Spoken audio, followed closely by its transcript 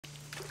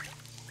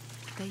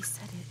They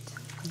said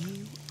it.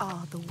 You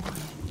are the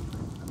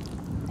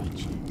one. They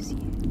chose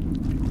you.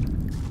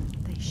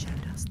 They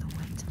showed us the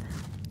way to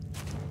them.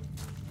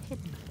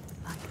 Hidden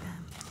like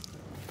them.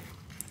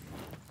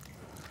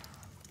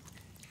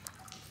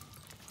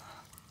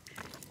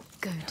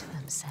 Go to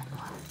them,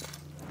 Senua.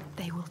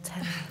 They will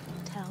tell you.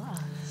 Tell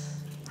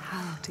us.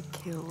 How to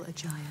kill a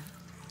giant.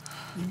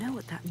 You know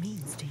what that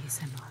means, do you,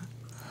 Senua?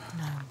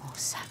 No more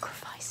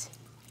sacrifice.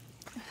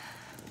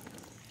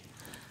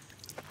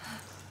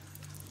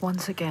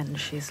 Once again,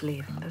 she is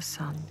leaving the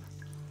sun,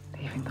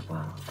 leaving the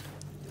world,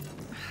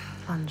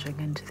 plunging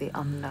into the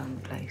unknown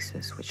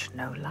places which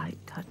no light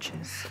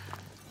touches.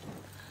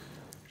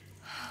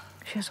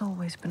 She has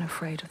always been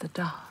afraid of the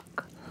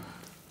dark,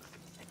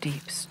 the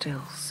deep,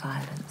 still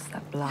silence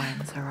that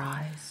blinds her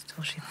eyes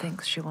till she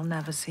thinks she will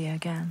never see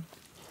again.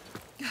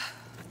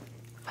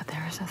 But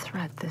there is a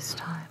thread this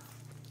time.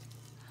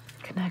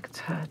 It connects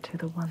her to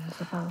the ones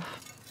above.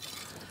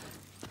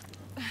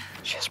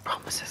 She has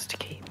promises to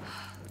keep.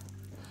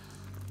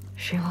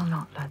 She will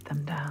not let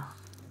them down.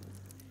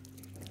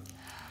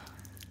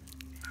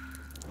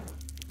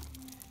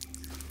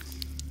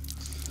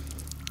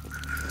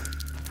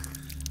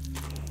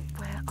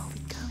 Where are we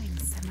going,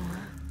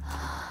 Senua?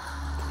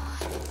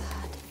 I have a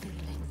bad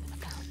feeling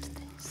about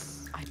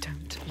this. I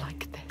don't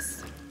like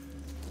this.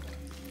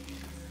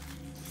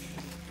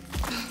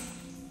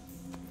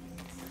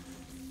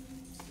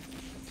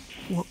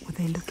 What were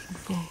they looking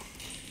for?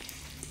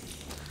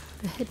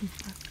 The hidden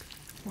book.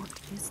 What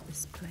is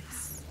this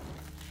place?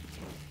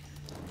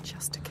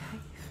 Just a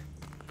cave.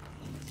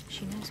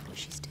 She knows what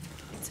she's doing.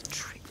 It's a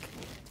trick.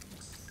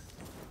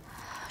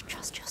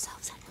 Trust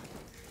yourself, Senua.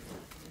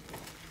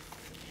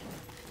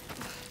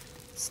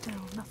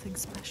 Still nothing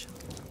special.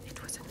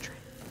 It was a trick.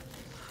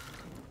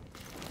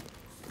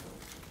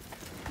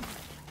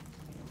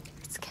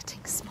 It's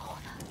getting smaller.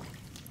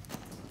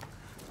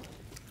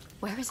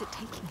 Where is it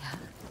taking her?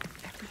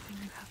 Everything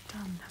you have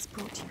done has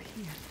brought you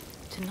here.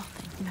 To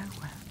nothing.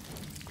 Nowhere.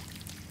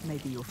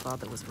 Maybe your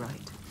father was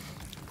right.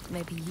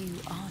 Maybe you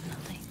are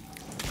nothing.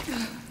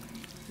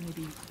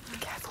 Maybe be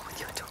careful with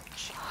your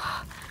torch.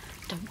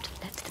 Don't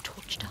let the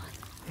torch die.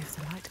 If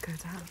the light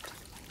goes out,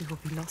 we will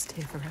be lost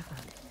here forever.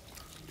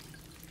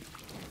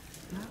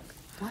 Look.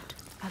 What?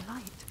 A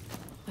light.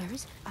 Where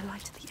is it? A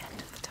light at the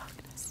end of the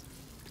darkness.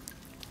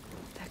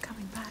 They're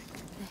coming back.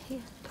 They're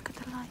here. Look at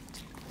the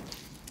light.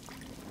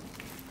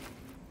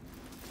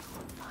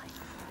 Fine.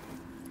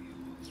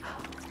 You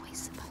were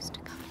always supposed to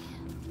come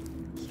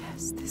here.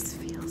 Yes, this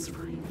feels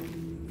right.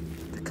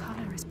 The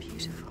color is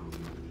beautiful.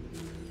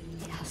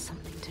 It has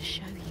something to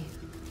show you.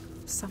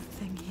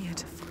 Something here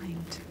to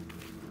find.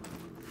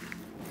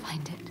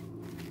 Find it.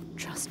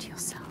 Trust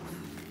yourself.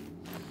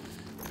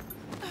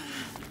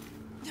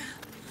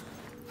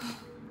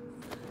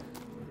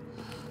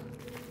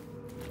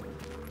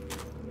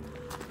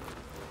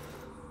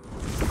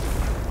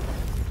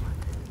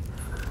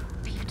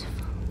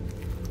 Beautiful.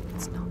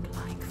 It's not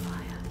like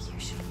fire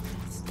usually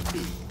is.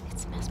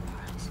 It's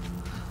mesmerizing.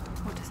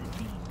 What does it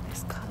mean,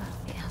 this color?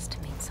 It has to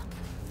mean something.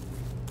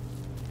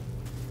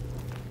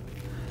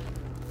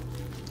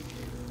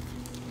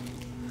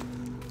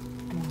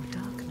 More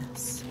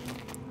darkness.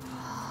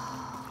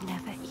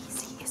 Never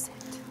easy, is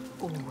it?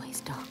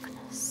 Always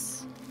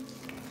darkness.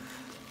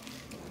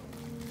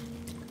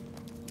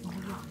 More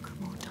rock,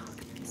 more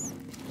darkness.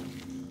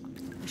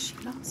 Is she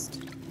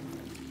lost?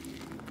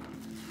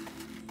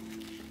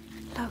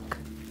 Look,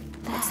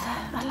 There's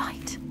a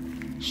light.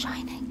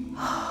 shining,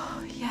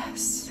 Oh,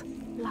 yes.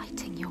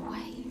 lighting your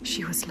way.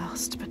 She was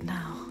lost, but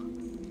now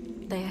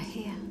They are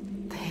here.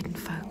 the hidden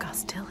folk are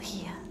still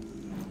here.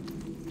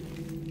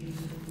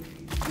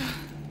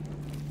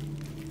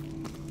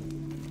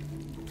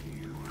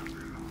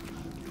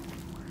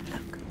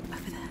 Look,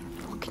 over there.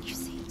 What can you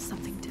see?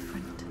 Something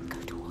different. Go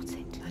towards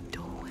it. A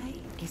doorway?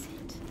 Is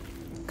it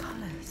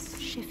Colors.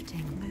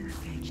 shifting,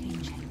 Moving.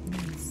 changing?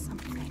 Means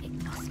something.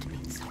 It must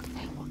mean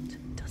something.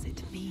 What does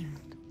it mean?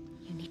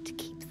 You need to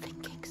keep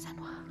thinking,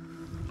 Senua.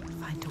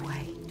 Find a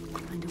way.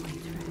 Find a way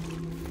through.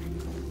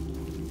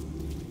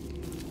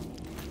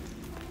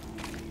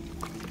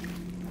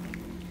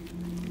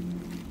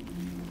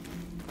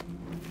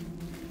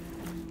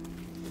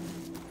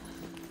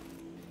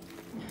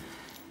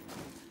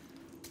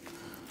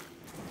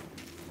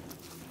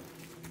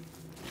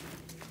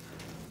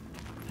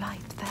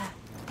 Light there.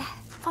 There.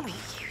 Follow you.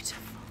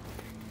 Beautiful.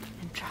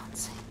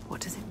 Entrancing.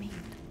 What does it mean?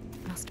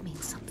 Must mean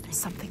something.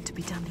 Something to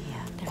be done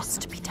here. There's What's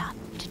to be done?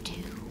 to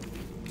do.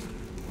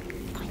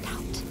 Find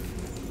out.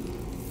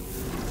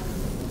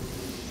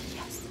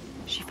 Yes,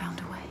 she found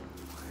a way.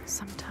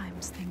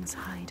 Sometimes things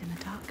hide in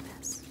the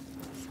darkness.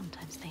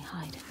 Sometimes they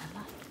hide in the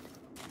light.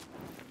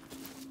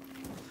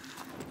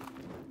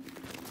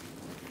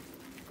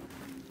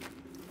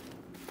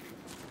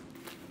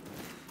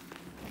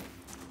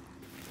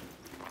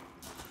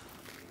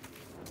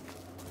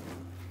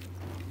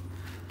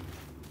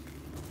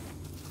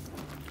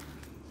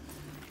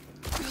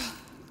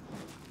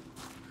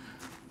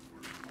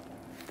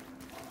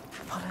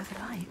 Follow the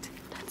light.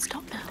 Don't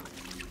stop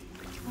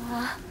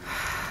now.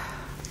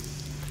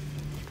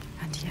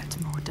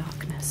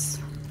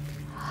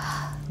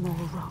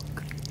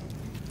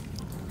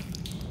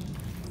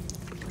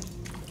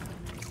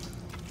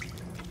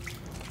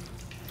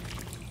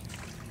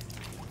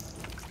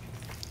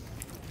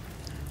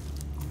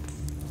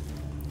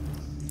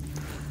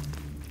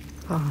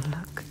 Oh,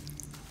 look.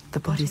 The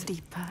body's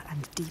deeper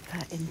and deeper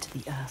into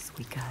the earth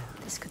we go.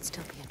 This could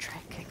still be a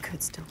trick. It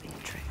could still be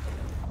a trick.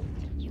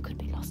 You could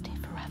be lost here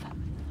forever.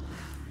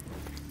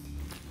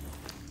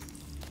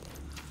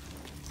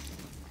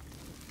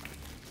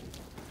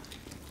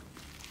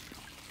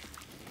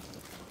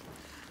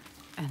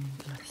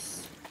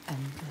 Endless,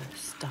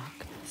 endless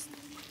darkness.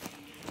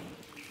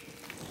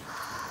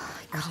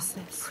 What is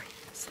this?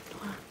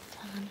 Senua,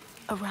 turn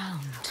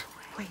around.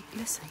 Wait,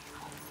 listen.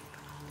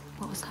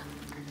 What was that?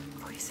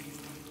 Voices.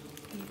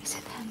 Is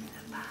it them?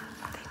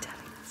 Are they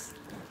telling us?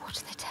 What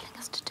are they telling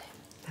us to do?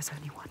 There's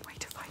only one way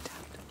to find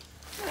out.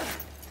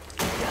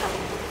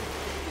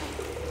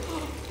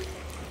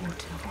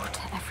 Water,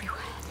 water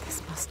everywhere.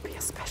 This must be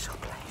a special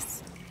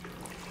place.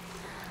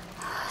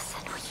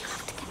 Senua, you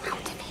have to get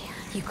out of here.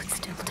 You could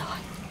still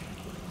die.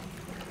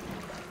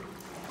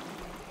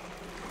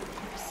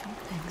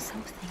 There is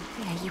something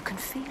here. You can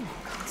feel it.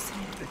 Can't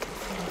see it, but can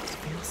feel it. It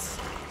feels...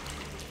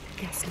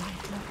 Yes,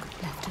 light,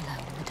 look. Left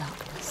alone in the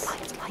darkness.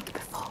 Light like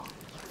before.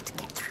 To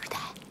get through there.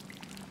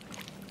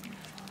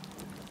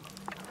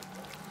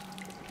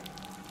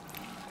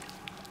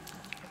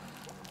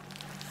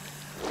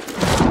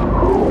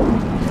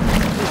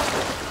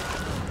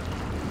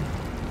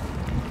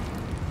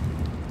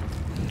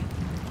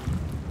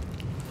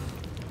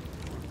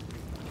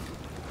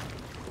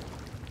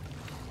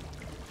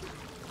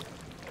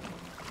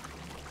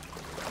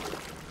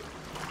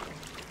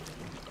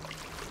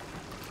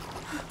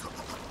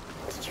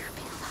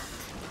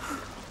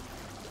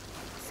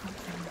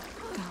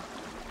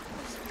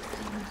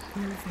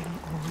 Moving or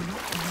not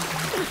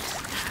moving.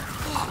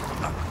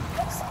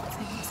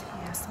 Something is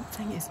here.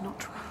 Something is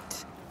not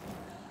right.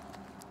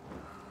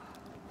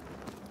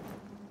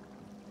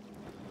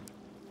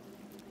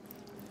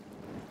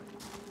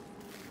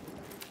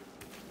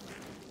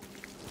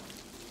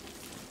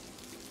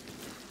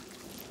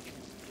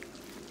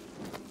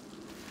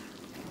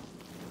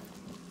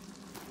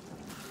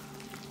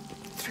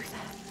 Through there.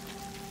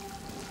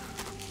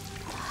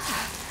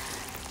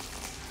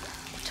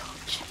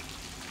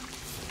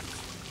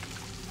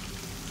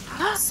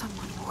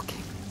 Someone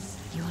walking.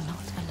 You are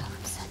not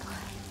alone, Senua.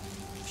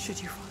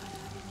 Should you follow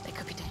her? They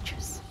could be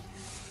dangerous.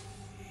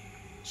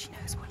 She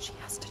knows what she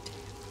has to do.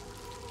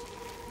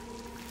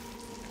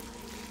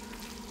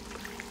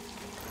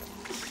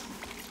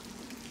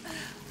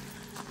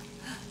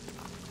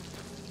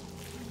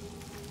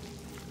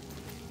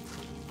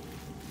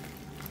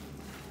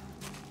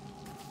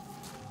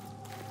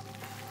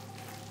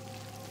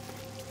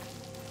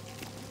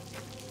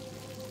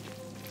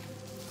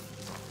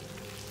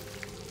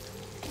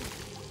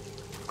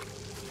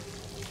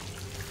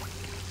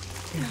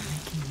 They're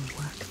making me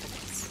work for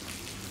this.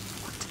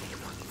 What do they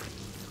want from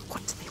me?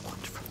 What do they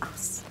want from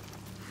us?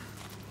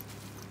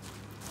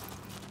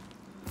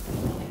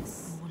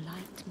 Yes. More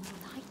light, more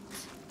light.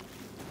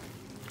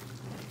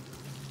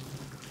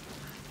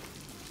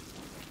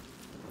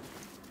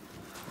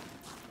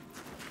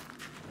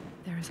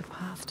 There is a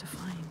path to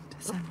find, But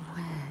Senua.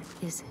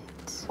 where is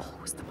it?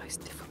 Always the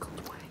most difficult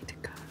way to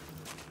go.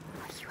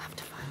 You have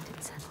to find it,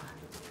 Senua.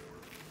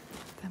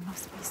 There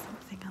must be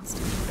something else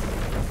to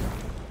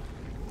find.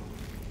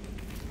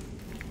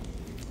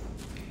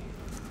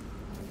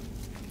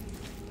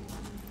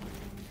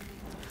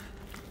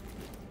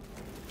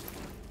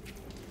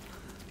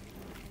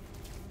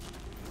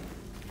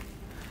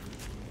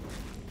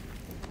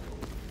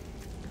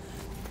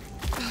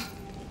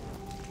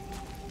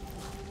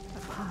 A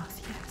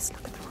path, yes.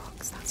 Look at the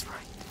rocks. That's right.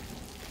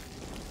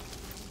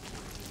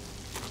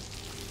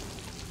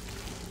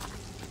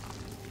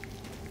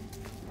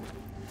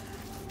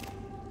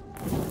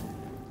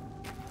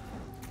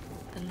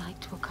 The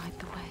light will guide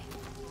the way.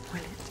 Will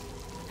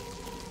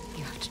it?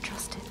 You have to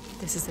trust it.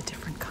 This is a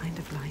different kind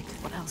of light.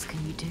 What else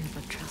can you do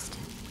but trust it?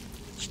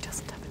 She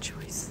doesn't have a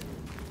choice.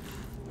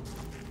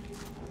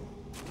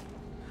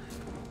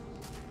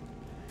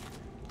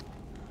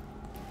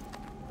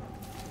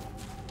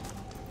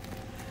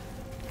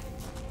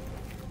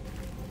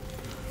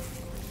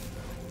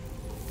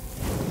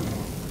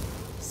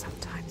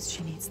 Sometimes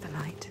she needs the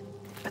light,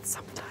 but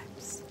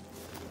sometimes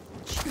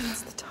she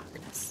needs the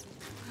darkness.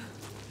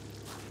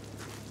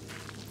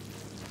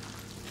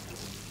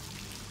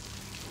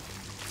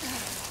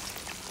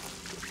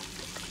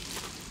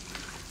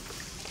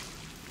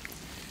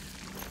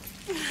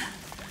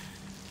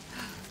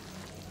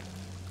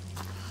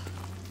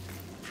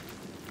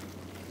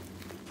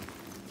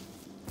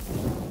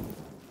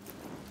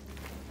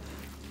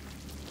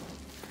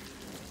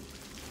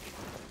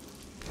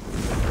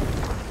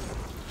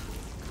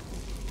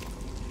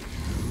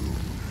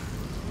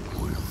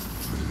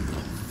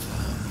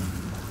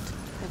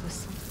 There was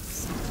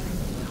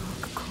something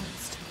dark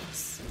calls to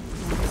us.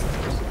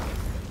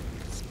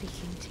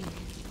 Speaking to you.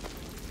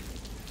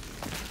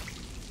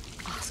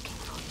 Asking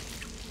for you.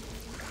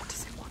 What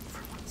does it want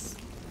from us?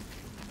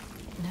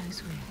 It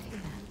knows we're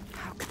here.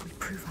 How can we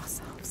prove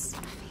ourselves?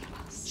 Feel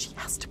us. She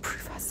has to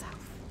prove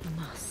herself.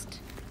 Must.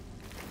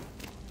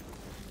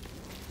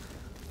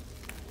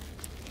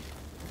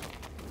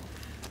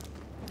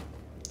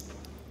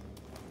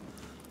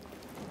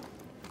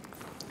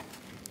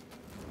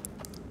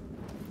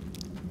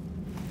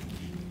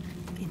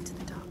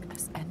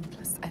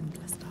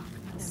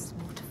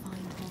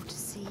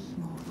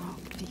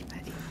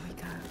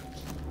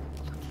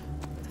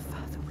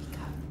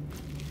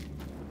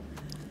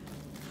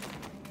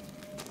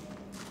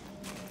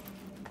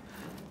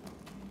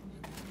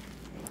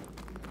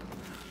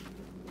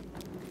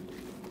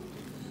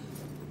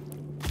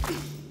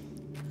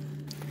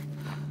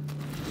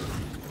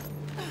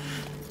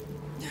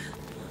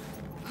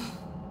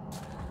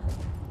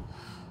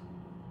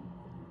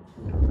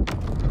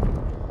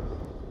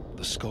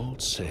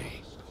 Scalds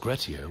say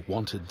Grettir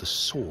wanted the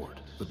sword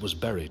that was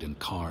buried in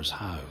Car's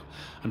How,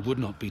 and would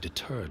not be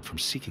deterred from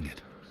seeking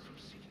it.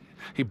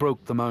 He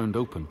broke the mound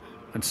open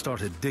and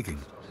started digging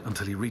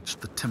until he reached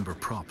the timber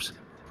props.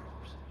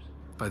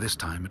 By this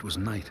time it was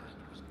night.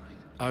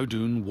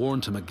 Audun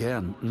warned him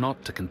again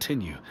not to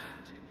continue,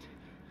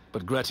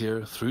 but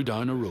Grettir threw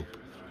down a rope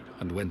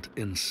and went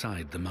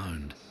inside the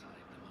mound.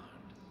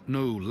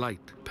 No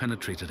light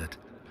penetrated it,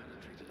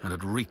 and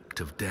it reeked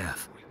of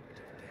death.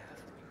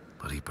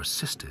 But he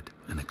persisted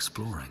in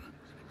exploring.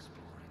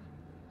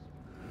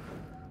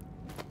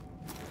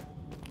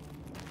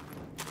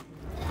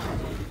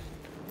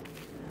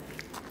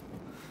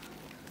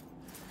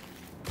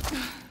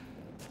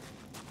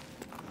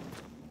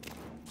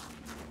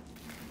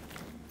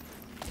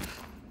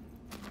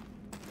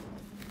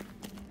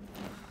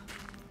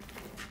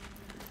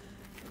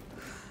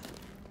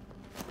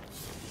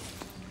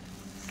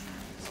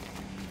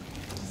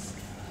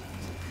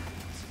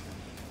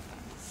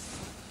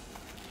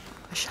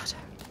 A shadow.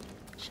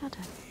 Shadow?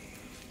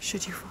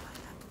 Should you follow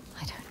them?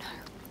 I don't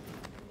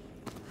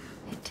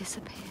know. It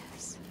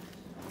disappears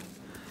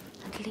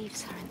and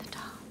leaves her in the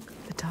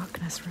dark. The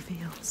darkness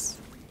reveals.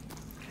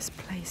 This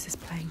place is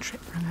playing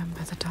trick.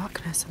 Remember the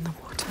darkness and the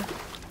water.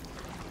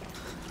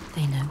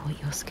 They know what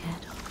you're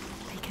scared of.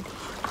 They can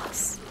hear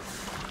us.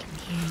 They can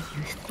hear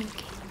you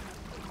thinking.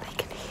 They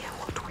can hear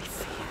what we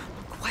fear.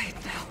 Quiet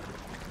now.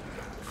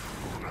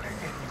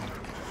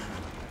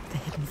 The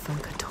hidden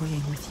folk are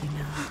toying with you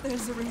now.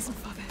 There's a reason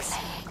for this.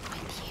 Playing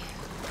with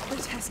you.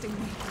 They're testing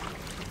me.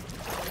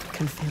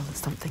 Can feel that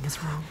something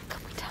is wrong.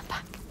 Can we turn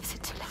back? Is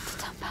it too late to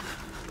turn back?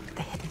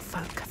 The hidden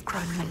folk have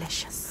grown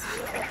malicious.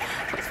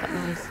 What's that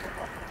noise?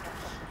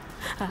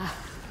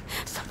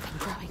 Something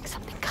growing,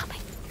 something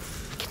coming.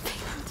 I can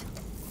feel it.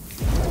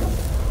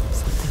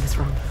 Something is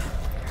wrong.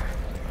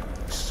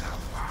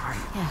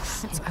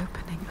 Yes, It's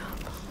opening up.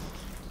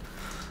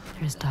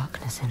 there is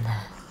darkness in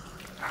there.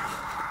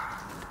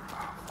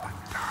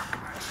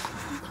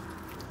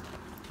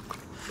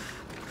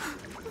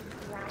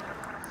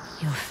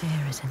 Your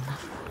fear is in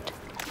that wood.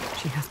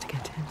 She has to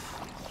get in.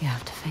 You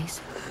have to face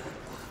it.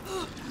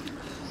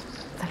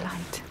 The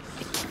light.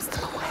 It keeps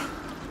them away.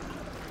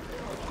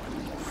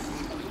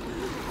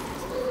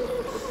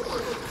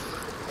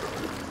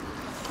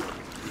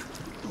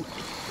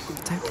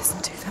 Don't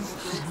listen to them.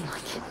 I don't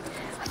like it.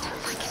 I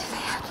don't like it in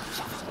here.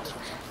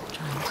 I'm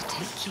trying to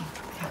take you.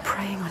 They're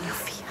preying on your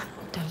fear.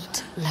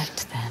 Don't let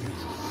them.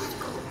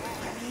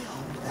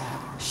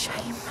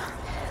 Shame.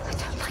 I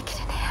don't like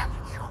it in here.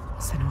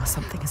 Senua,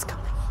 something is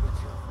coming.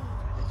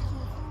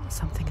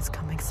 Something is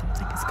coming,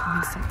 something is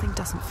coming, something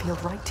doesn't feel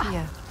right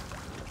here.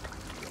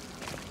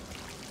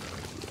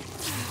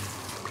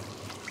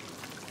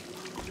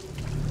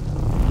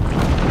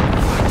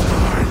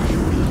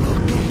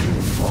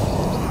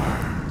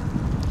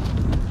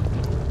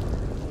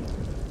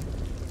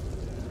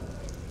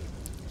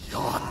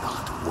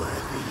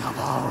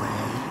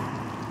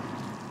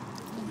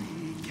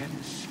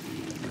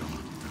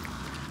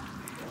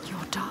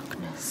 Your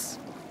darkness.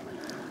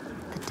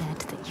 The dead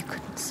that you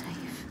couldn't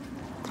save.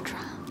 The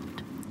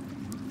drowned.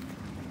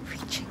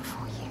 Reaching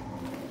for you.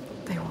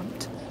 They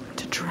want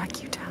to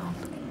drag you down.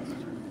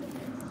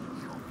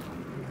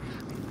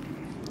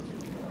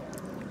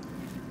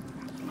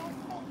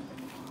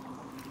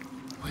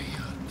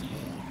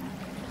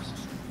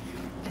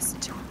 Listen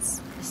to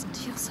us. Listen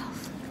to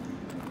yourself.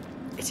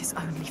 It is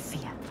only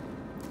fear.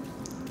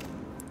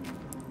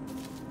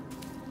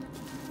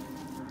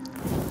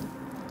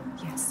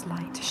 Yes,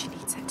 light. She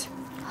needs it.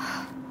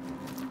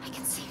 I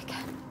can see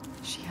again.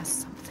 She has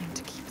something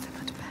to keep them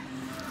at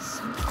bay.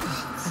 Something.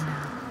 For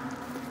now.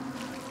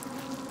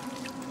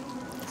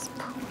 This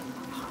pool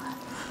of horror.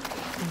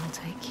 They will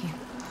take you.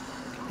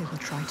 They will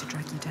try to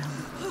drag you down.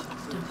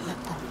 Don't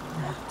let them.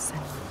 No,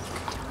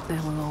 Senua.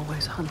 There will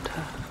always hunt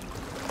her,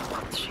 the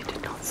ones she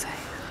did not save.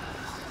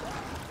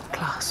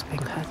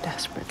 Clasping her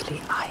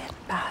desperately, iron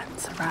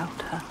bands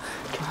around her,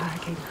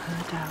 dragging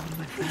her down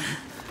with them,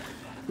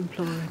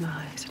 imploring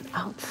eyes and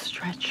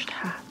outstretched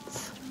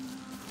hands,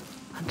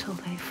 until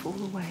they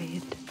fall away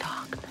into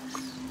darkness,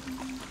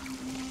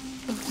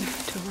 only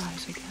to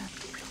rise again.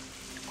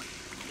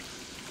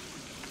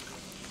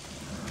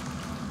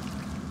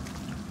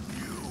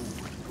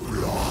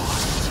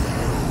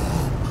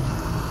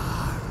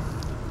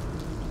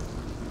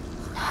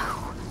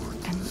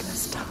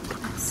 Endless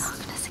darkness.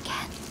 Darkness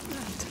again.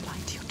 To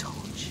light your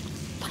torch.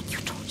 Light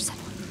your torch,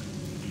 Senua.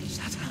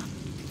 Shut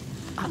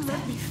up. Up there.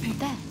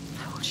 There.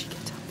 How will she get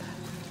up there?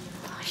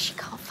 Oh, she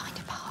can't find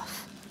a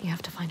path. You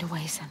have to find a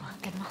way, Senua.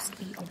 There must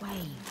be a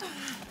way.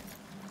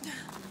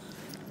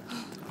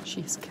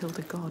 She has killed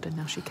a god and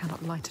now she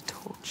cannot light a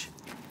torch.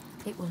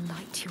 It will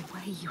light your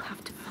way. You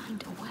have to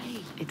find a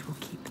way. It will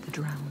keep the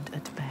drowned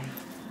at bay.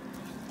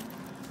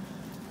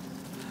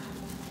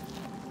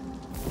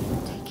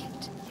 Take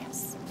it.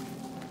 Yes.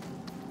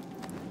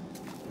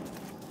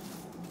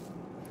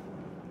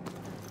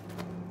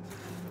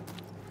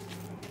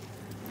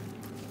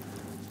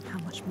 How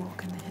much more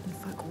can the hidden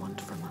folk want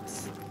from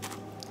us?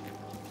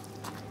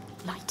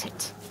 Light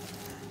it.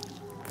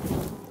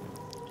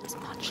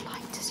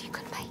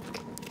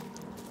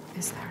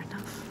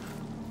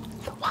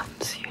 The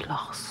ones you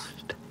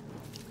lost.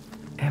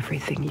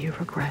 Everything you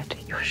regret,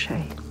 your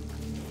shame,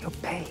 your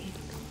pain.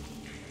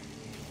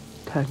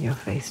 Turn your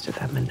face to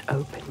them and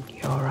open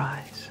your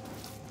eyes.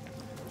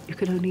 You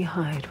can only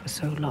hide for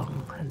so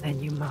long, and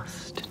then you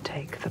must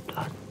take the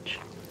plunge.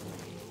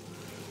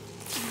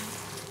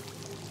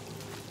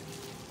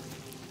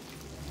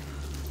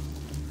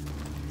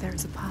 There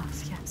is a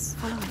path, yes.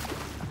 Follow it.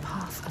 A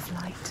path of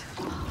light.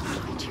 A path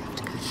of light you have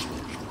to go through.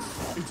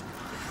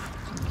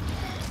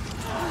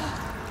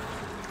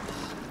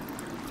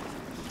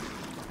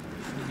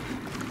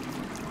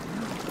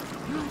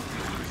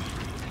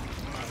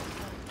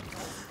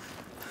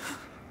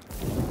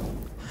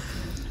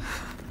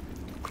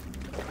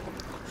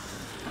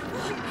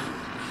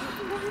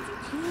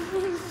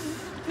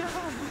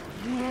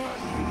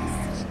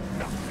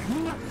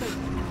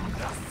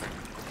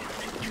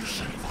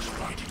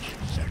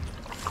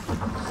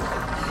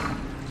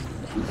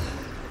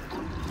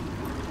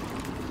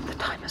 The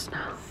time is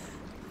now.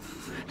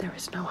 There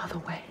is no other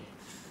way.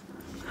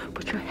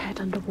 Put your head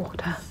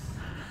underwater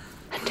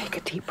and take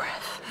a deep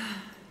breath.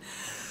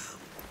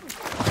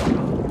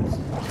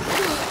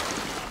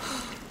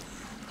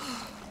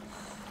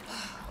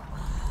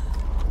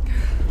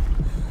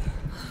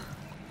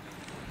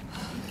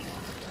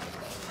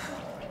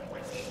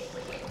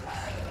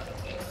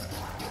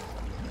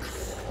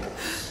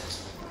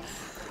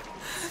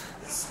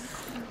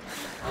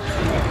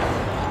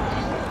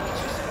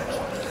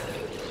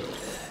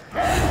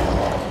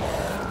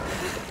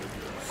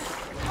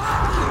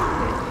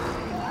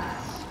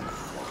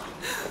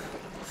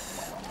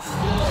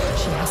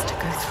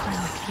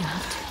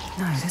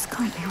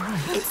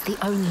 It's the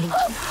only...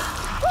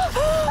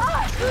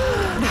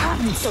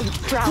 Hands,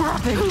 don't drown.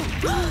 Grab him.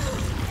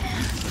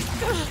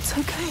 It's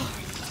okay.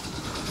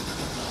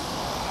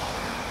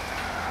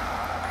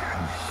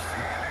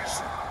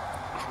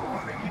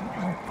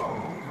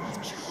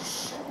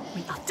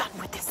 We are done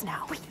with this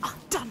now. We are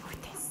done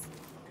with this.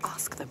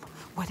 Ask them,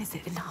 when is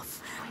it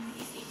enough? When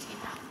is it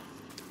enough?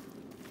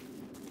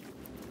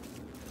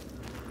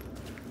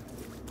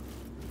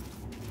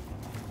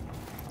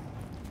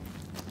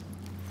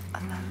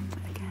 Alone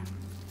again.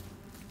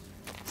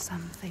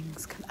 Some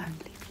things can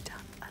only be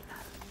done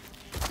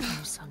alone.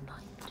 No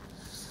sunlight.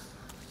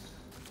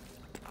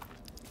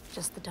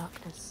 Just the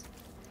darkness.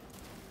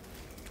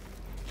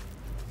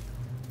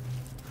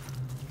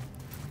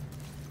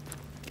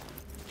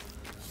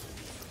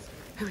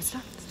 Who is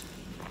that?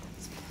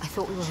 I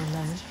thought we were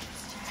alone.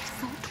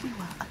 Thought we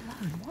were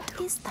alone.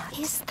 What is that?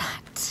 Is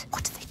that?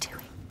 What are they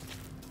doing?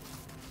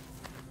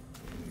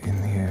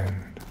 In the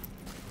end,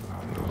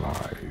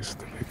 lies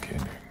the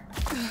beginning.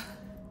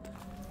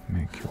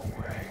 Make your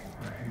way,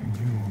 and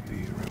you will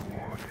be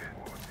rewarded.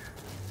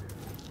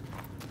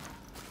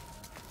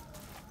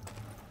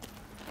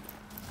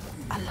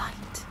 A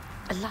light.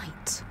 A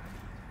light.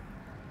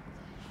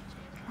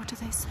 What are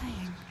they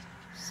saying?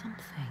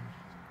 Something.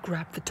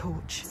 Grab the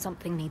torch.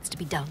 Something needs to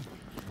be done.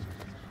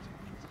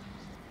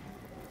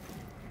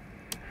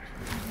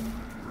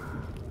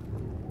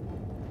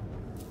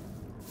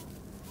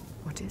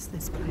 What is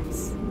this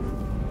place?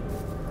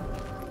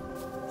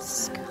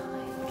 Sky.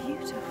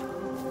 Beautiful.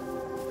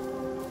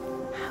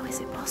 How is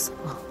it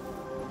possible?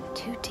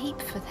 Too deep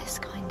for this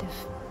kind of...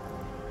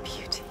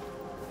 Beauty.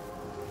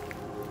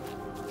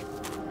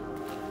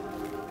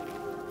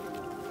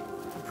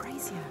 A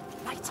brazier.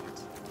 Light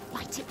it.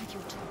 Light it with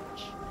your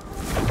torch.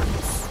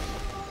 Yes.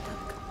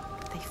 Look,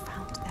 they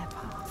found their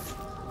path.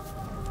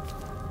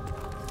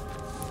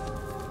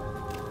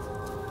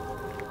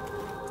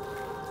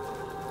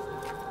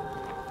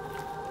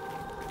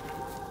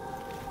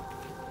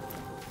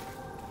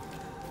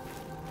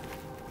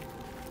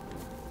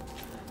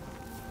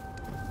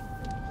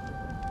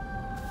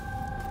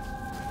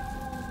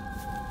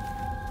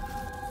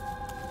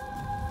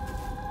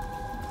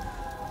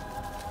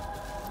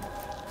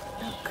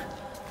 Look,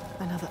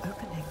 another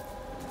opening.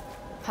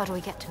 How do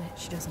we get to it?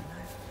 She doesn't know.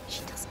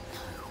 She doesn't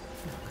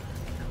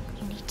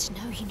know. You need to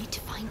know. You need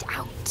to find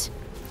out.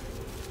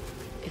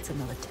 It's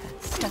another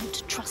test.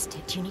 Don't trust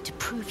it. You need to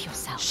prove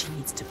yourself. She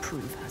needs to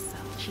prove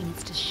herself. She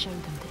needs to show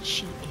them that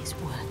she is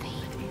worthy.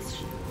 Is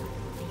she?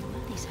 Are you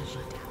worthy, Saga?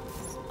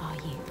 Are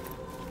you?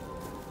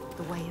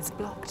 The way is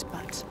blocked,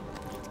 but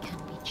It can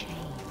be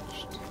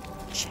changed.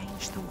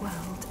 change the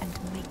world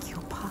and make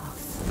your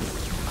path.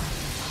 Make your own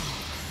path.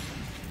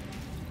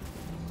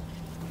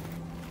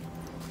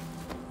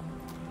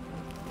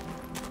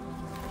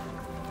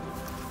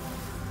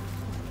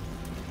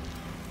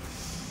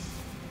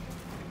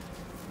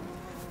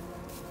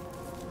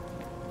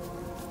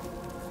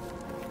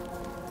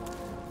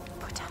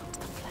 Put out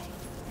the flame.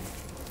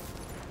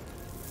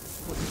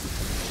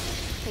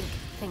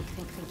 Think.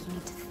 You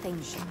need to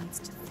think. She needs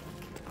to think.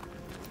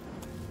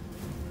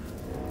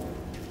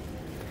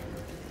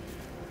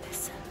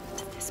 Listen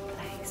to this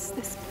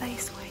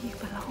place where you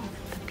belong.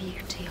 The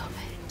beauty of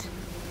it.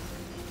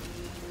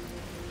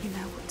 You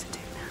know what to do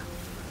now.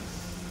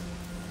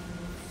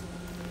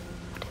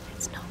 What if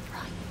it's not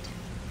right?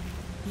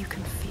 You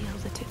can feel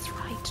that it's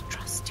right.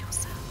 Trust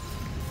yourself.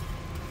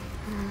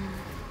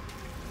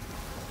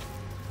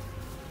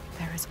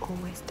 is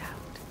always doubt.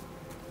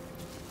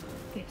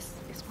 This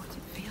is what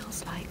it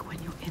feels like when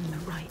you're in the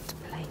right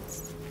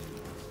place.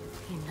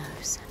 You know,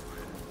 Senua.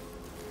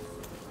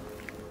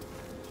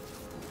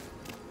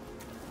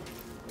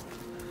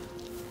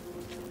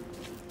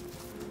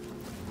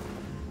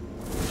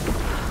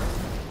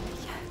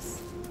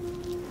 Yes.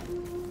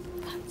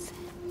 That's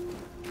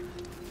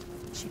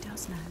it. She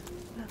does know.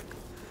 Look.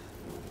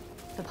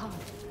 The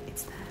path.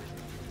 It's there.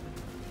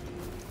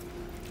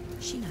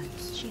 She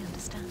knows. She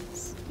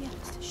understands.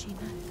 Yes, she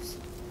knows.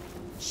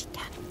 She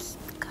can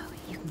keep going.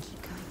 You can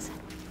keep going, Senua.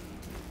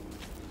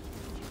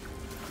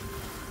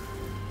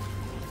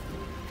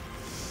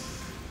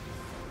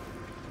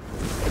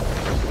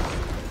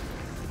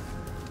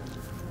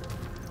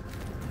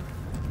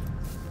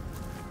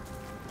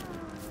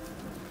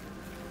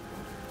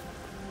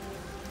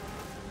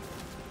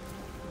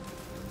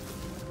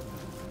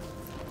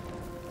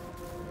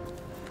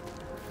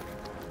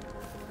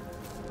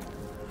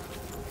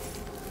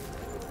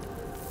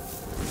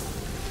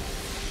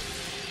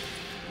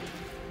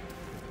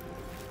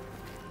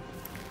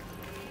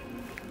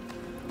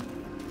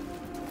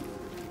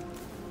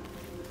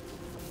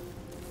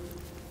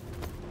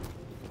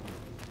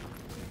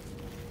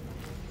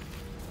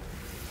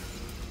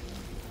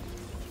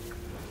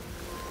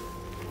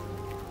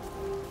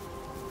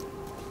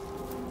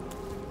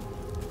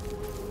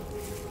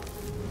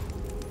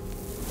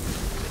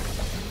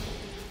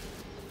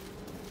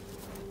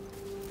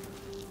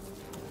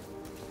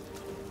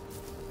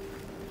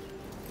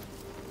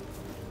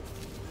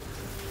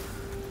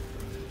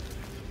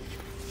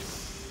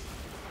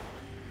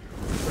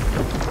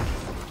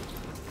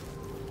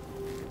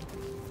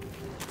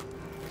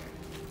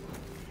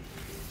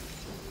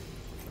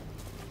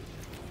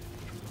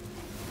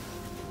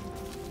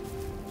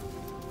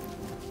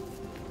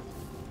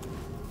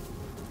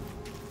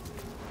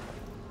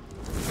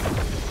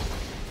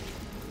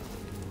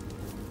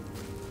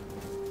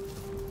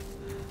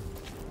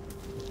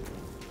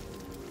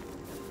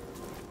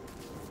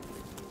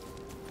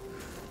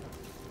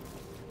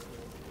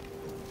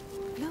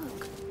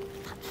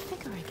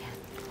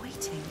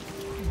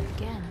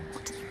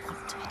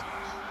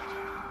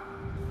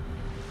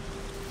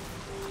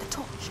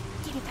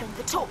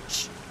 The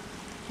torch!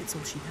 It's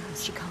all she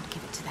knows. She can't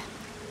give it to them.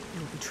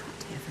 You'll be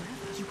trapped here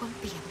forever. You won't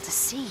be able to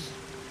see.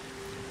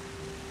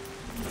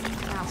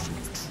 Now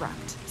she's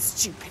trapped.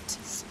 Stupid.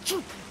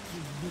 Stupid.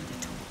 You need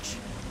a torch.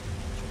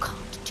 You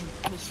can't do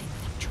anything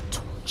without your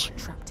torch. You're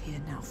trapped here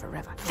now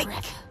forever.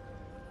 Forever. Think.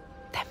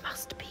 There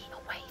must be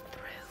a way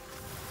through.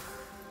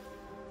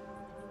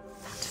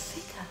 That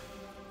figure.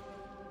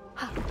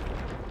 How?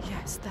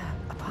 Yes, there.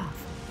 A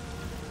path.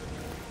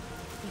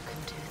 You can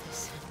do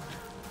this,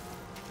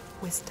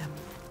 Senua. Wisdom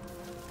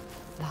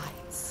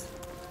lies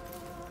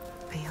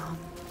beyond.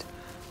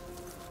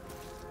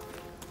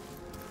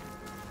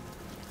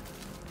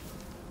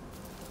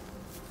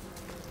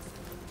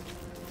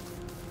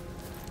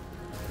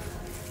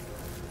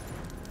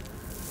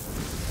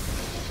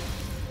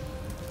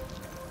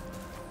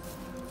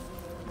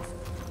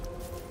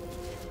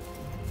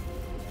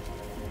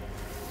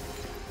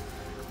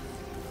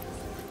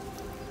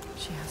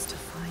 She has to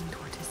find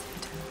what is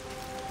hidden.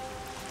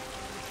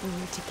 We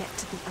need to get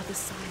to the other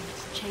side.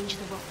 Change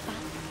the rock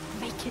back.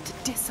 Make it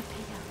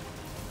disappear.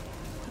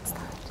 What's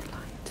that?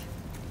 Light.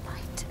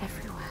 Light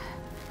everywhere.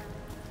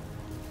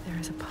 There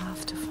is a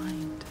path to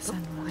find, But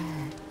Senua.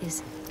 where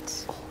is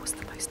it? Always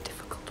the most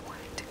difficult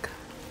way to go.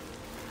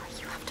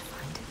 You have to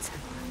find it,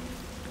 Senua.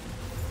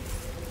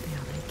 They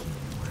are making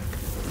me work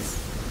at this.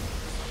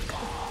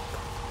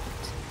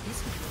 What is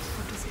it?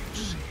 What does it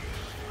mean?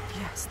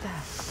 Yes, there.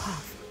 A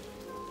path.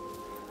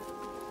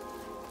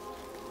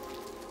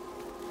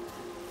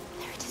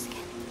 There it is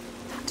again.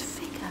 That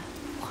figure.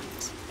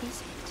 What is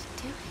it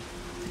doing?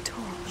 The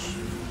torch.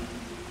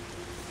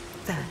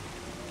 There.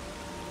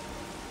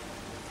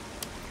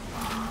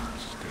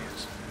 Past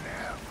is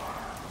never.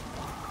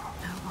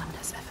 No one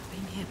has ever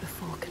been here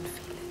before can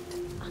feel it.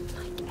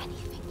 Unlike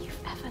anything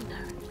you've ever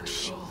known before.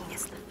 She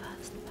is the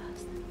first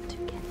person to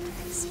get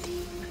this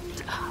deep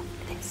and up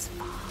this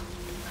far.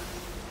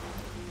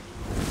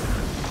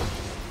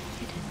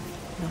 Hidden.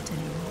 Not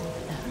anymore.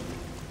 No.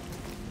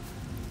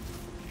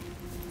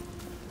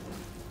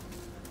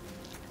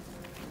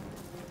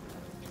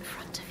 In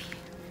front of you.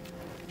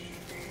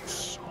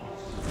 So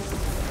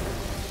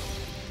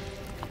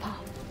A path.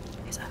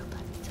 It's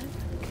open. It's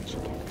open. Can she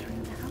get through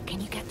now?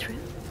 Can you get through?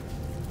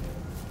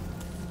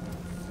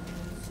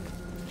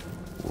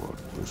 what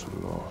was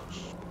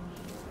lost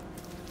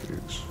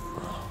is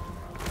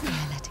found.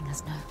 They're letting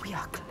us know. We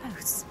are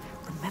close.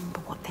 Remember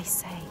what they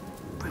say.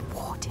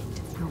 Rewarded.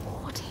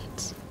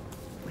 Rewarded.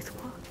 With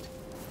what?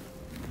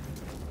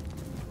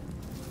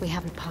 We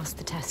haven't passed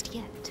the test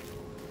yet.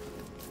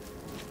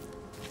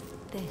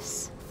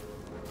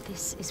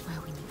 This is where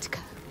we need to go.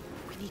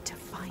 We need to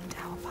find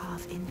our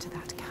path into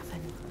that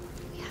cavern.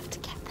 We have to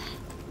get there.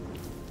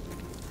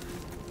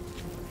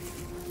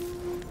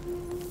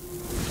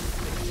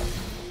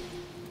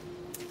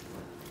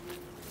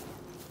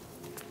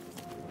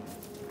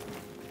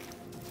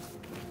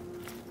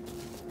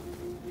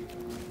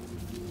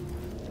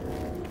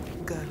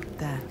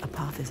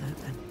 is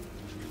open.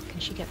 Can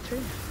she get through?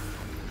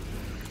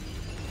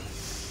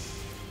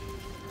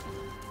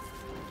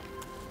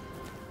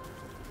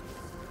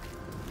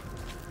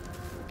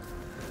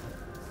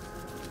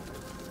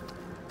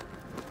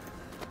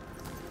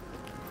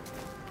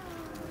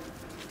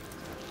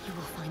 You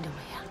will find a way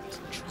out.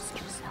 Trust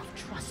yourself.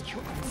 Trust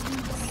your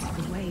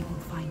instincts. The way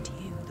will find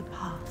you. The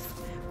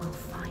path will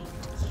find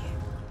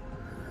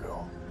you.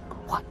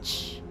 Look,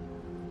 Watch.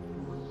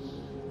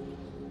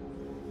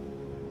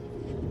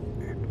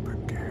 it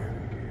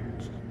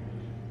begins.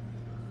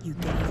 You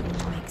gain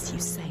what makes you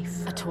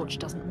safe. A torch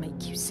doesn't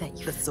make you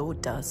safe. The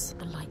sword does.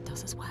 The light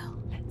does as well.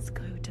 Let's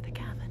go to the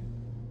cavern.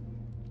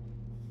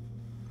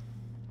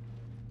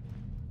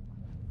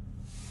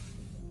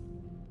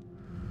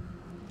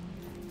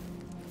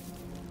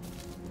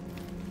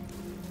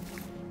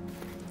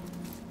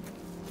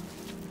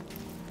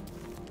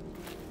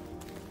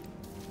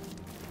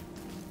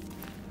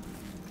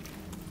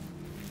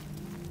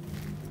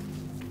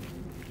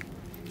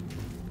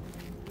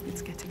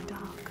 It's getting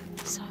dark.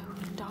 So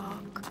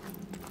dark.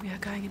 We are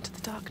going into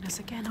the darkness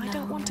again. I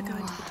don't want to go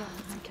into the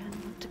darkness again. I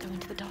don't want to go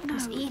into the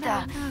darkness No,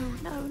 either.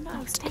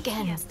 No. Stay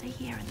again. here. Stay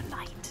here in the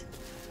light.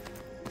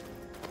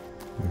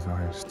 With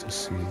eyes to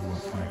see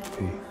what might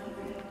be, you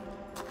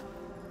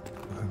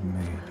have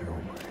made your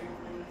way.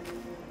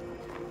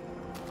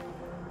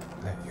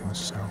 Let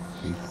yourself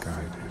be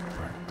guided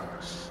by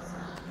us.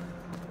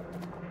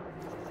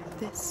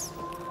 This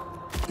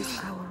is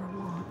our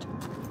reward.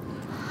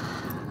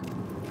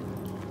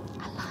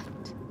 A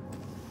light.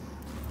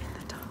 In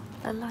the dark.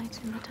 A light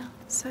in the dark.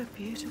 So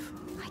beautiful.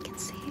 I can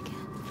see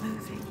again.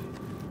 Moving.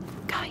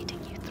 Guiding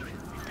you through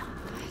the dark.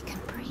 I can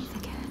breathe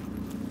again.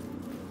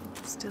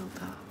 Still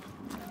dark.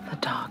 The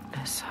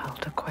darkness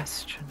held a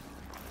question.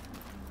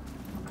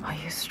 Are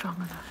you strong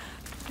enough?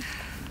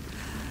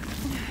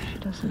 She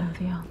doesn't know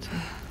the answer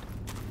yet.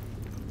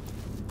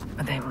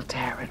 But they will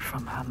tear it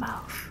from her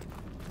mouth.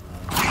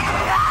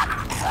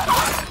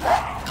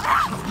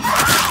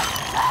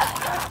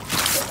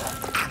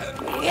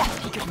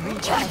 He can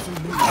reach your every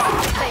move.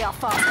 They are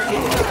faster. You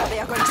know what they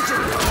are going to do.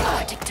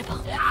 Predictable.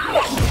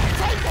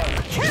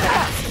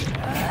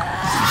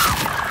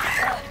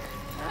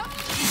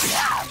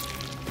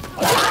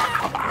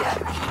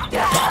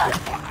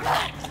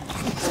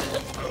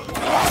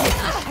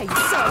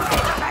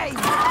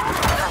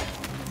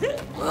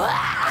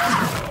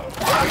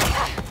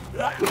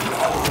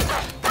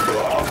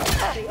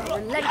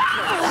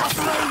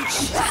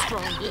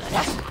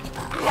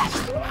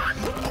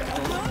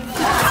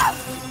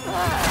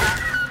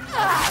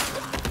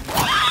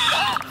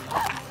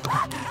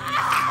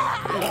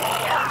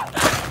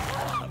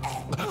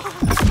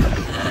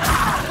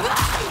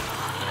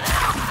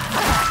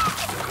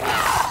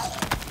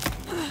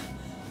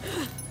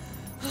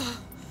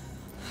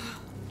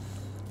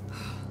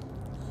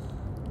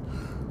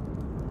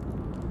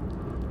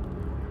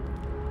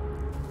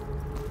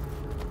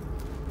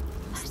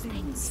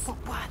 What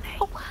were they?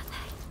 What were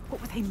they?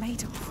 What were they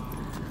made of?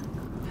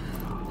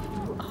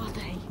 Who are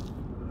they?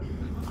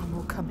 Are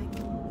more coming?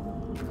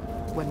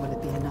 When will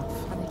it be enough?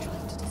 Are they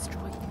trying to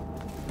destroy you?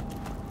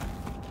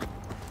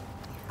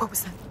 What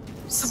was that?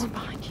 Someone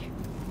behind you?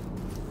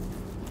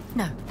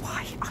 No.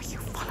 Why are you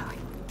following?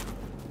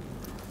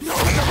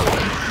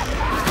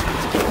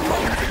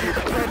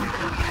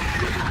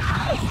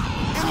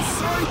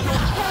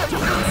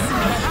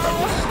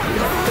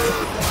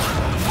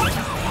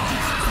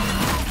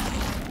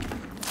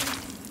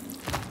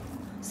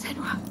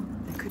 Senua.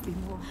 There could be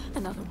more.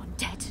 Another one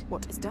dead.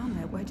 What is down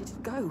there? Where did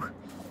it go?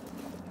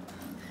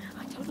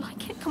 I don't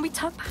like it. Can we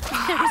turn back?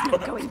 There is no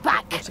going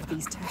back. What if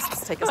these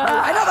tests take us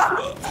nowhere?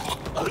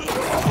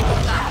 Another!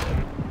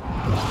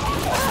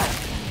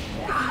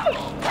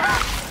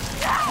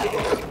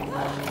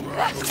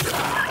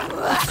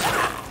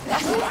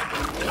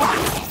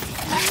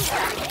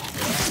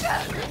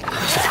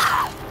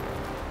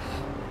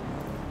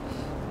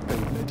 They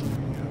led you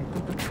here.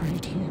 They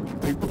betrayed you.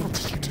 They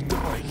wanted you to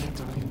die.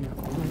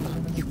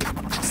 You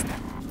cannot trust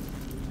them.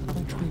 Are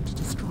they trying to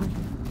destroy you?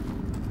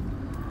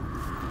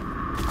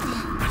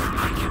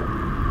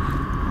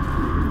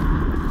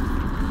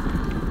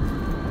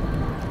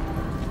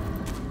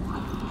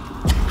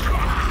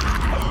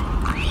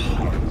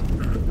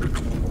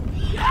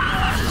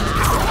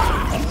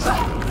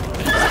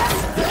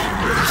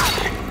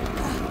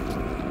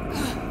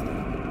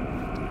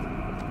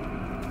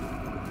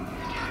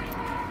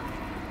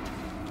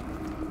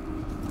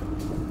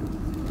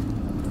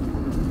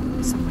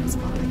 Someone is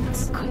following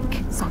us.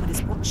 Quick. Someone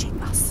is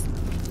watching us.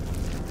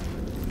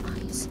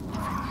 Eyes.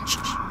 Shh.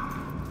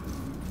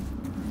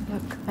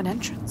 Look, an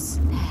entrance.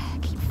 There.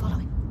 Keep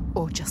following.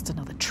 Or just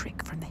another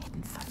trick from the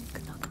hidden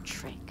folk. Another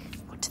trick.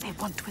 What do they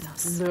want with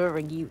us?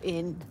 Luring you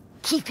in.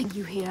 Keeping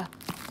you here.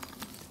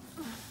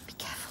 Be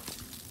careful.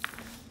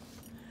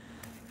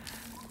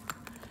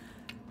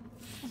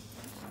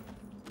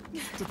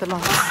 Did the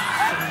lights?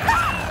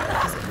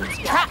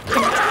 Trap!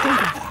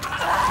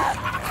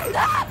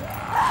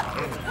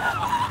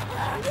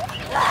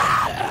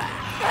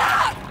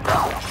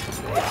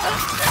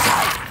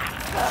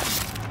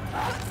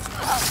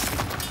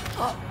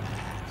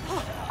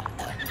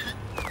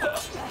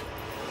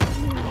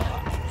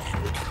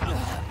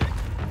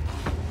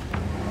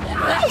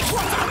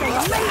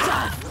 made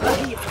of!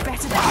 He is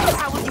better than the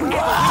power you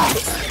ever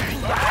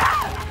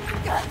used!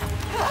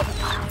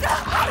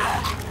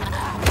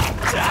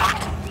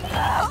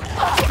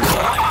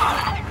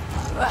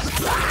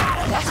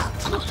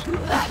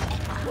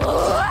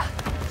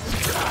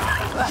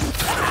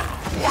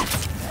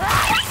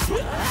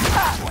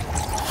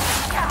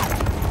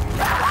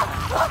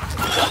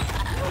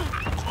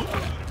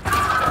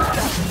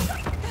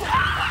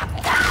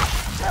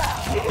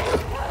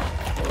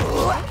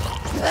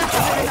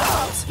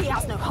 He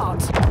has no heart.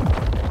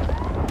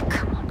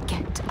 Come on,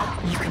 get up.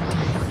 You can do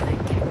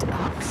it. Get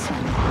up,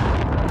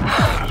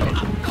 Senua.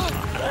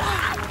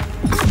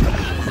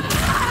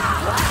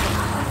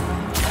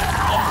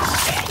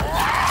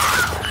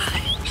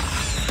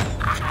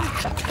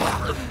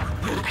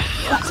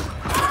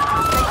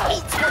 They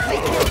eat what they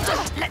kill.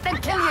 Don't let them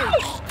kill you.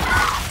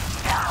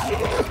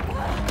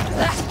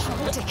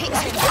 Trying to hit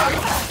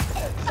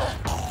him.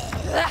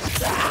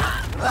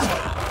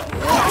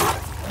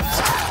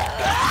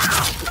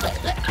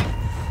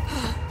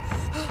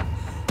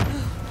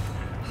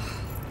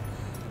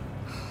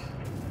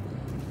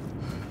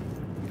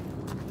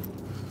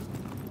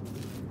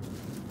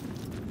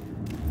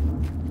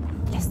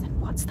 Listen,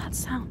 what's that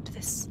sound?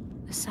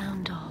 The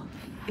sound of...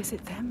 Is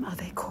it them? Are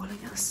they calling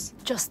us?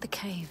 just the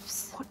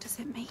caves. What does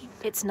it mean?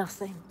 It's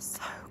nothing.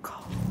 So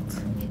cold.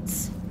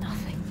 It's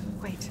nothing.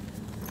 Wait,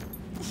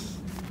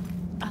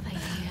 Are they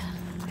here?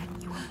 then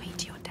you will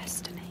meet your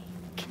destiny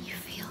Can you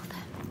feel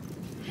them?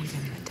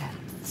 within the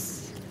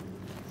depths.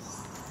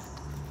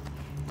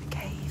 The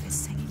cave is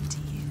singing to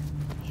you.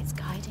 It's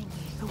guiding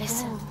you. The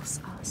Listen. walls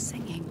are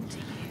singing to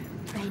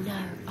you. They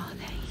know, are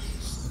they?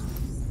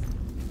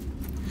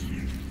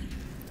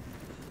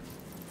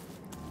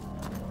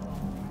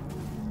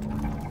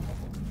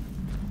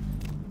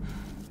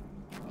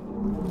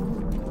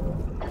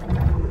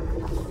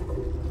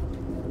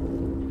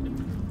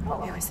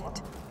 Who is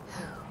it?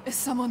 Is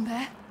someone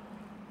there?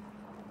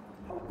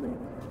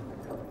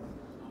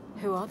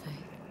 Who are they?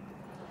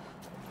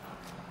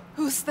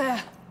 Who's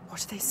there?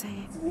 What are they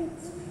saying?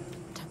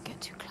 Don't get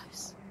too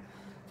close.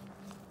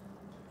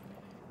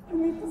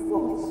 No,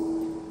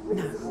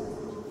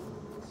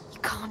 You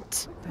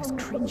can't. those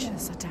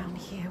creatures are down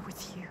here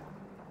with you.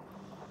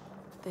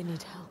 They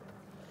need help.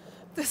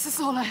 This is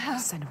all I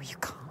have. Senua, you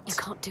can't. You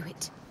can't do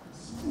it.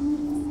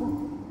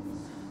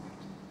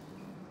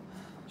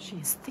 She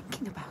is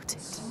thinking about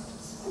it.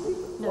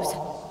 No,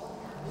 Senua.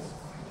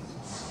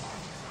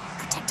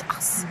 Protect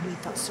us. You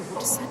need that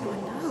sword.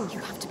 Senua, no. You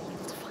have to be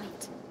able to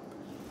fight.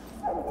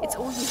 It's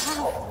all you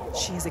have.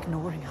 She is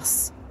ignoring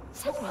us.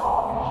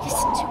 Senua,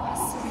 listen to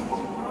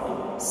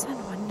us.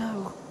 Senua,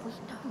 no. We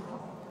know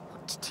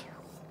what to do.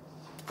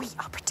 We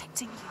are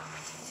protecting you.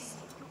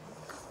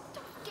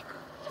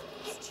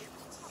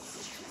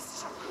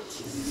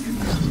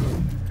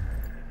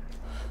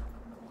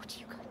 What are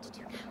you going to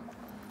do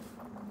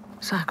now?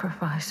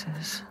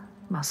 Sacrifices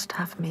must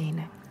have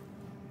meaning.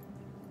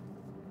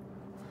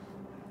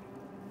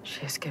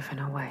 She has given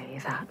away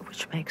that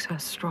which makes her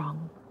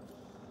strong.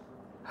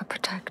 A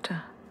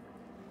protector.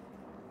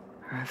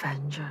 Her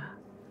avenger.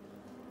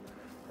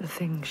 The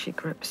thing she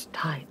grips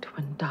tight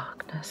when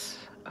darkness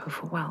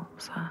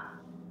overwhelms her.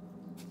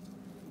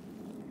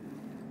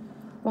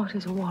 What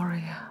is a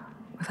warrior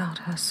without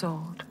her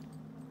sword?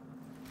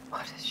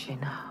 What is she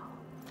now?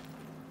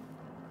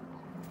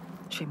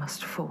 She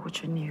must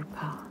forge a new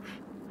path,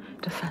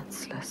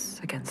 defenseless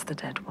against the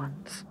dead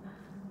ones.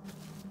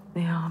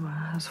 The armor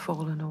has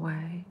fallen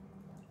away.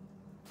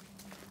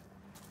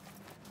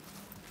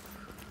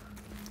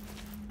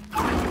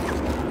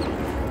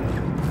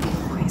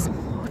 Always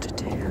more to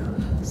do.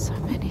 So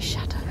many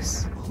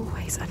shadows.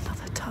 Always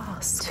another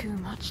task. Too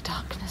much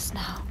darkness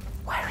now.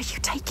 Where are you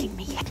taking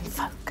me, hidden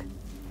folk?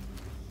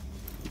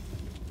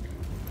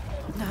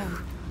 No,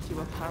 you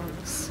are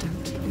powerless.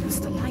 Don't lose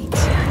the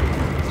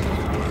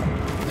light.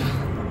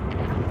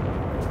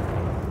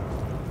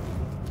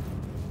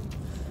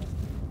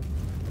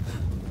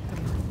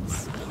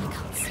 I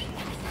can't see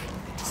anything.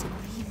 What does it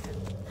mean?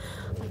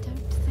 I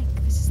don't think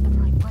this is the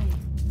right way.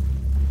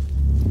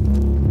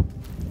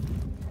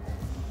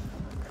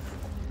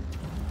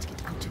 Let's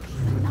get out of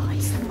here.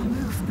 Nice.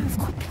 Move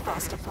quick.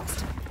 Faster,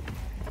 faster.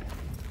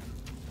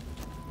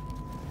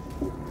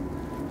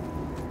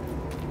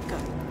 Go.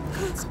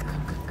 Let's go.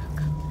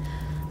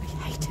 I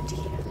hate it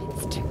here.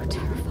 It's too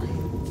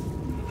terrifying.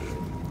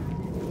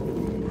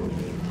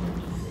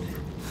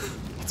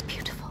 It's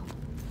beautiful.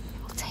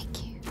 I'll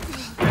take you.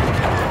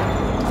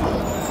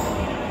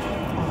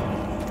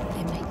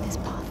 They make this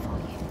path for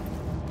you.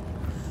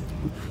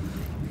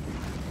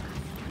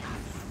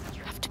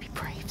 You have to be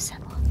brave,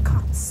 Senua.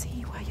 Can't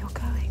see where you're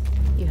going.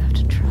 You have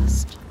to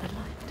trust the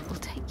light will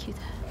take you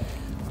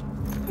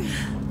there.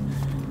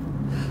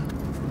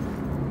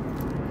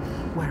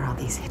 Where are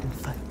these hidden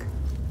folk?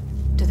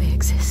 Do they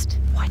exist?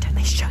 Why don't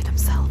they show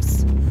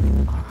themselves?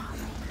 Or are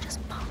they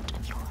just part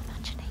of your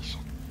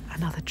imagination?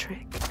 Another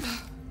trick.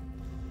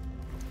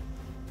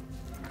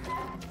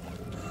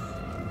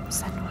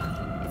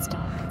 Senua, It's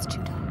dark. It's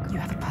too dark. you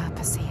have a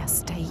purpose here.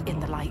 Stay in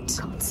the light.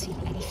 Can't see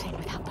anything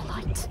without the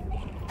light.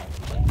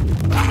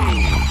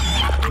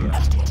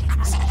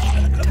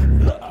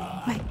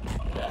 Make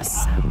a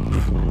sound.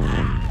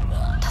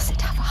 Does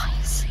it have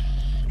eyes?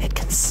 It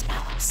can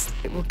smell us.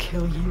 It will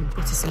kill you.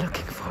 It is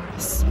looking for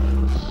us.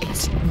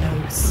 It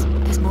knows.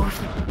 There's more of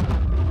them.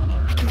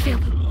 I can feel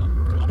them.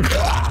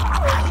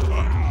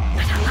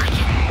 I don't like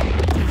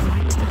it. They're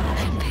right there.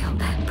 I can feel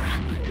their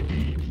breath.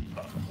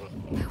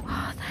 Who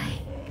are they?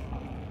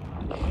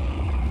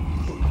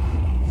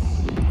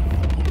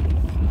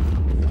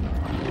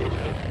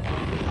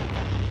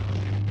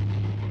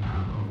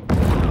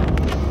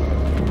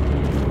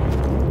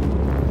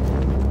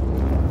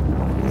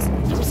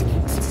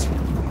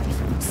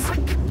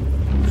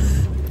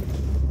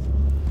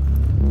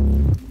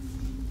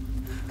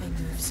 They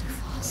move so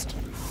fast.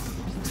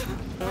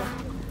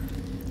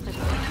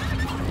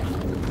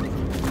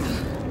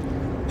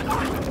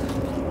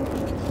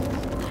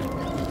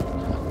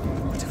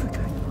 What if we're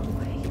going the wrong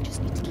way? You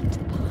just need to keep to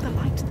the path. The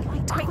light,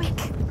 quick!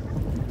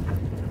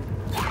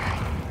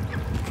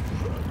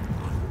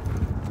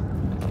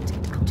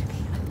 Get out of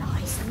here.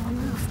 Nice. Come on,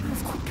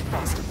 move quick.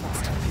 Faster.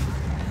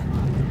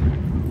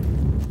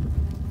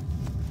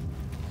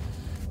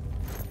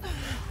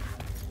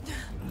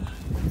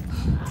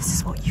 This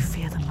is what you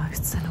fear the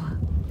most, Senua.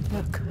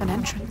 Look, an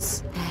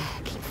entrance.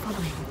 There, keep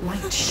following.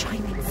 Light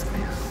shining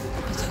through.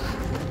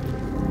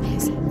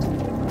 Here's it.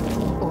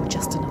 Or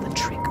just another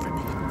trick from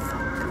the hidden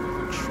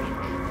folk. Trick.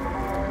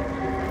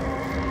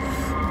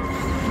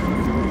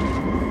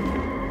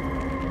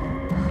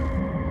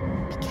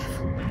 Be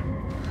careful.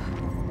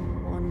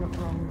 One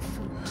wrong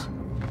foot.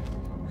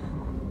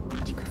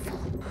 And you could fall.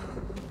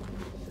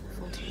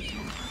 Fall to your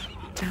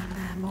death. Down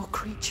there, more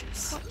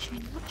creatures.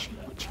 Watching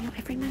your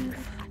every move.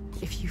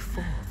 If you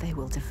fall, they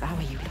will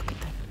devour you. Look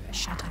at them.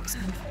 Shadows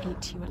move.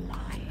 Eat you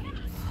alive.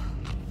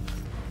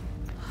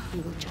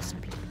 You will just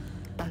be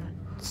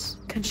bones.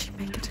 Can she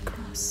make it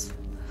across?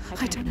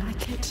 I don't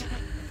like it.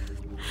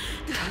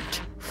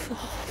 Don't fall,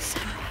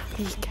 Sarah.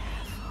 Be careful.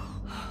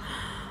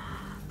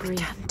 We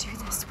can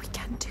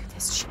do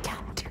this. She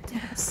can do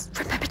this.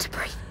 Remember to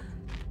breathe.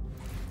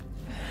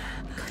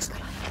 Go to the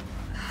light.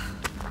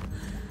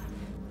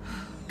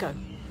 Go.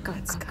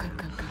 Let's go.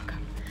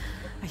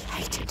 I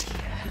hate it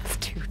here. It's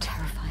too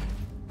terrifying.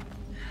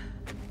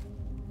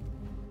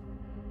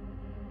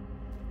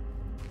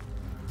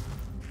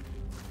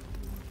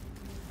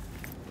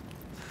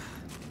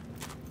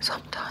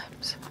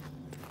 Sometimes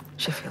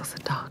she feels the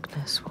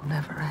darkness will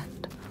never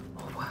end,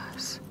 or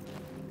worse.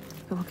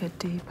 It will get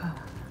deeper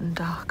and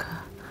darker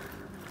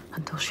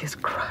until she's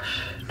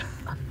crushed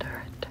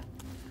under it.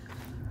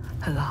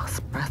 Her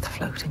last breath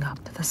floating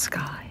up to the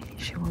sky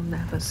she will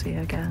never see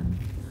again.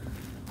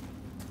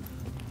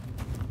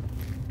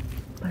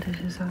 But it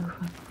is over.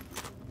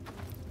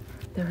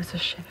 There is a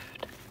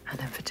shift, an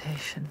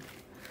invitation.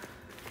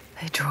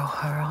 They draw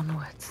her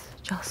onwards,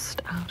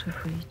 just out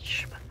of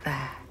reach, but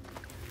there.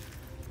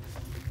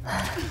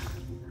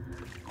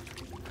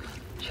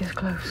 She's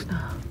close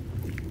now.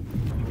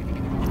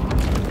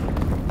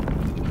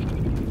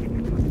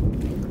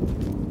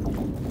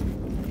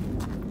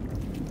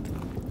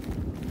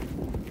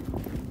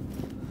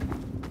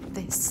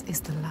 This is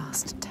the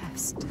last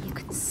test. You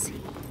can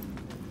see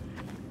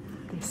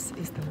This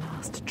is the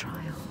last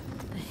trial.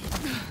 the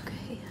hidden folk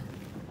here.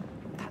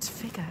 That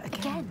figure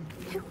again. Again,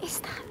 who is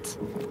that?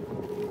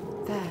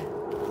 There.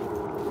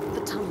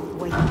 The tunnel.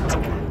 Waiting to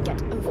go.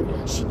 Get over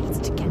there. She needs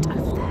to get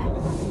over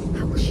there.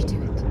 How will she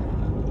do it?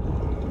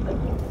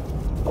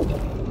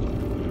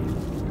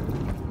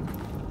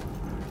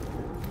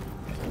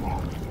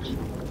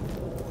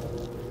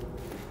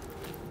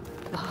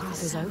 The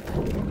path is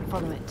open.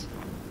 Follow it.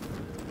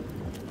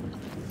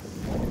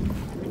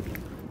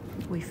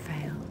 We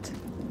failed.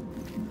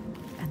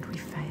 And we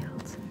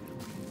failed.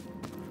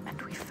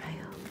 And we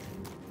failed.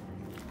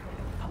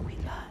 But we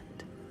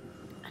learned.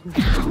 And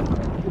now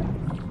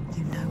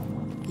You know,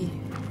 you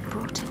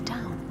brought it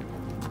down.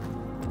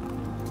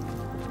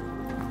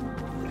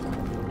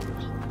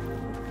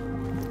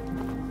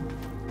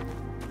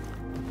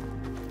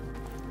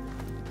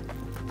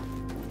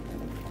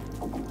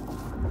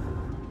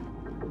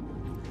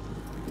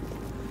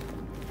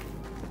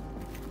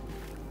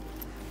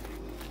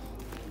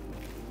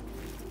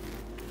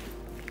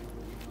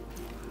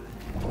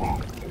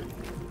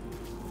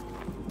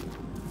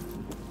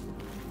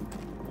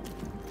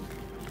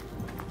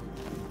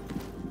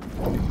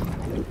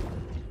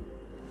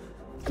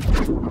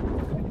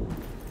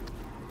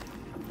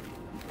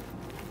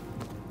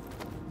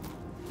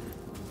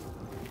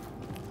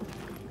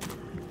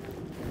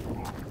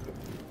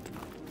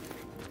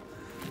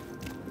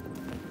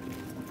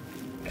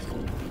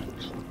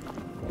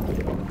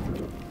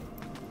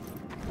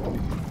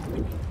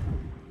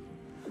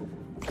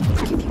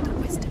 give you the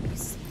wisdom you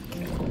seek.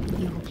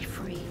 You will be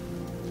free.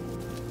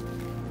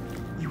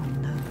 You will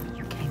know what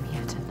you came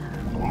here to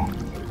know.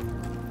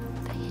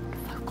 The hidden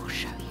folk will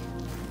show you.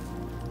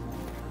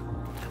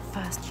 But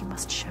first you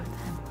must show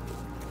them.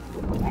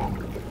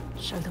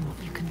 Show them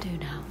what you can do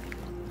now.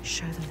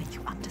 Show them that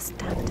you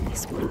understand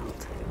this world.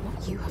 What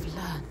You have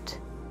learned.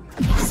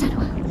 Yes,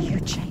 Senua. You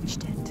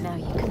changed it. Now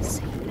you can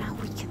see. Now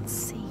we can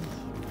see.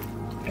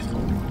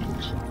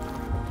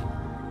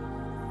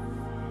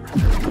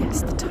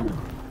 Yes, the tunnel.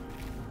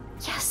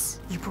 Yes.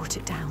 You brought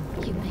it down.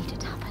 You made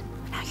it happen.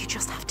 Now you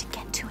just have to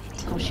get to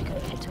it. How's she gonna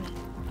get to it?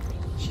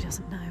 She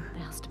doesn't know.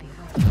 There has to be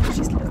a way.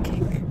 She's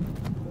looking.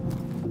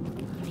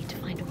 You need to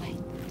find a way.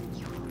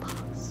 You will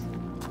pass.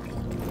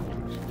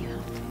 You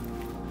have to.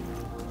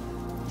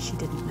 She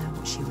didn't know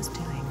what she was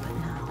doing, but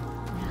now.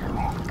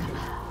 Now, look at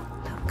her.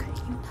 Look,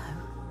 you know.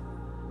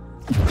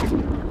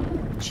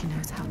 She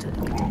knows how to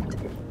look at it.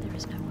 There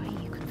is no way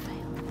you can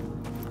fail.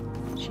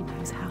 She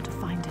knows how to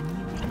find a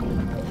new way.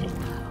 Make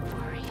her a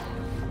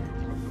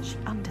warrior. She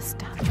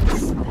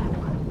understands their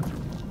work.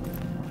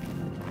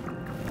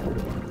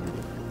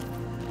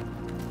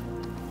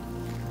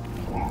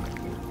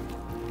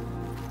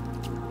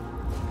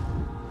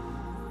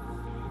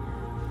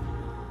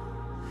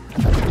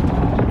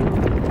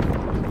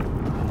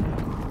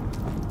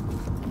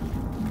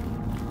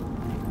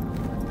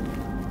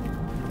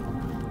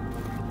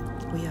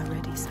 We are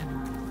ready,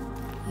 Senua.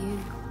 You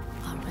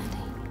are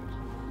ready.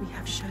 We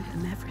have shown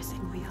them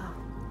everything we are.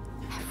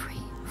 Every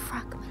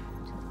fragment.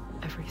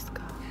 Every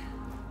scar.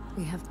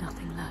 We have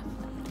nothing left.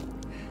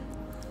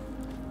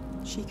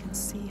 She can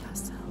see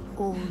herself.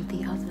 All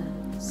the other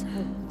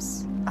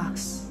selves.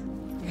 Us.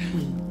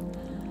 We.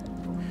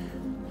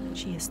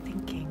 She is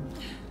thinking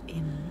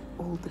in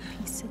all the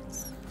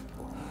pieces.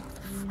 All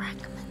the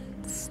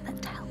fragments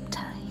that helped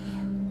her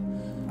here.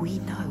 We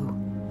know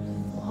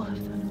all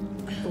of them.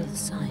 All the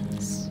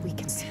signs. We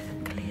can see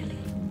them clearly.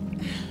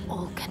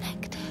 All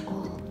connected.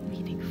 All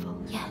meaningful.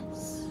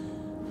 Yes.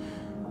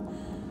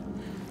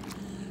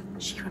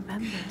 She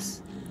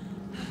remembers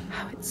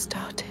how it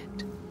started.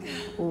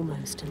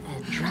 Almost an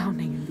end.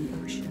 Drowning in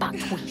the ocean. But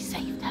we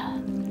saved her.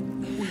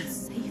 We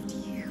saved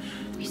you.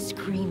 We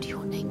screamed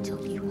your name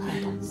till you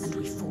heard us. And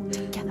we fought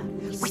together.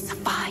 We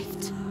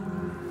survived.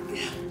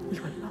 We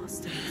were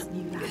lost in this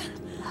new land.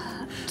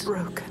 Hurt.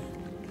 Broken.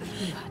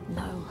 You had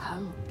no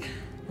hope.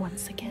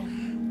 Once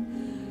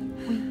again,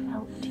 we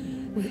helped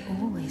you. We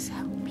always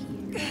help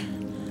you.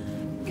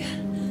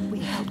 We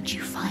helped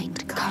you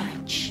find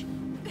courage.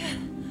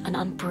 An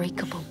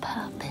unbreakable It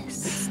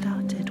purpose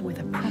started with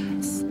a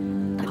promise.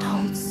 that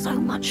holds so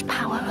much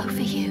power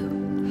over you.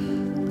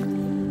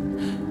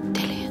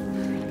 Dillian.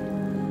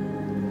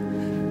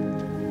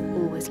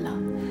 Always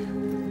love.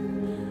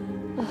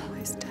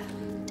 Always death.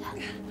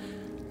 Death.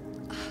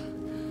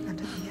 And at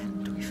the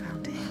end, we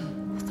found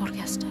him.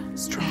 Thorgester.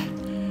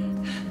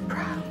 Strong.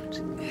 Proud.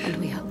 And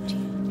we helped you.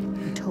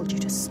 We told you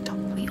to stop.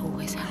 We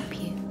always help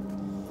you.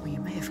 Or you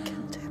may have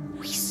killed him.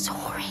 We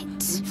saw it.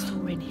 We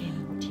saw in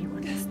him what you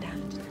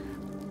understand.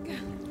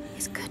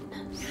 His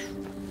goodness.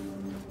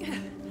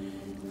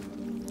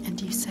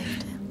 And you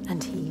saved him.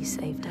 And he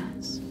saved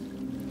us.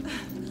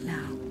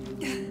 Now,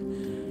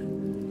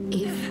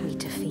 If we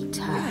defeat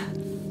her,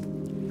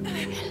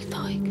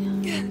 Iltauga,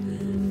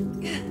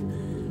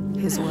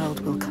 his world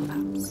will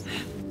collapse.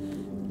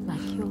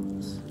 like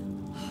yours,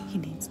 He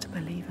needs to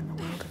believe in the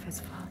world of his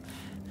father.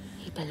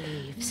 he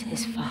believes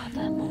his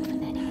father more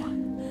than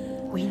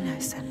anyone. We know,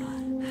 Senua.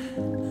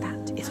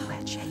 That is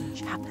where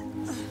change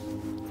happens.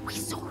 We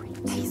saw it.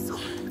 We saw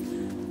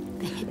it.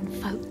 The hidden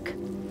folk.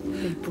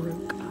 They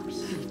broke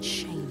us. They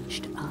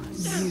changed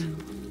us. You.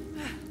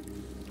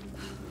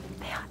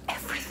 They are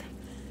everything.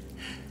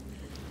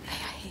 They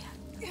are here.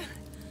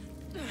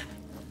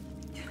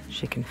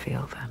 She can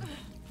feel them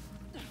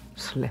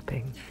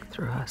slipping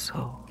through her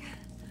soul,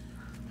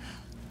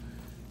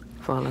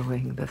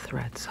 following the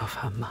threads of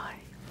her mind.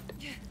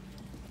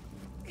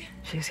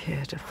 She's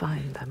here to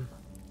find them,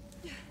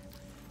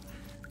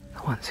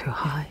 the ones who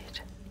hide.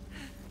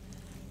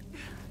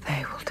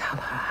 They will tell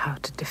her how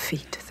to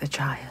defeat the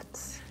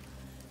giants,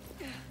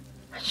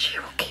 and she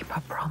will keep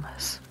her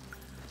promise.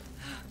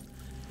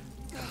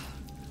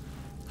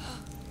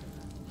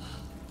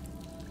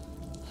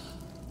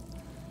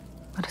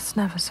 But it's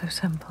never so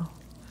simple,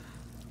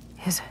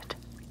 is it?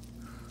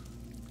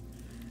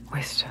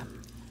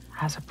 Wisdom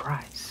has a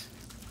price.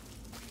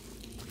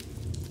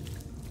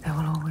 There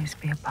will always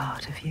be a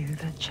part of you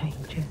that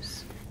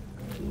changes.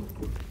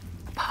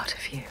 A part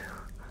of you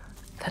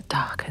that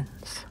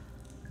darkens.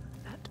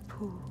 That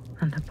pool.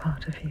 And a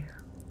part of you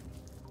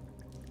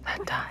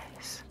that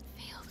dies.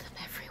 Feel them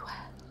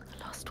everywhere.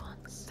 The lost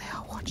ones. They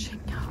are watching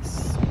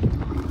us.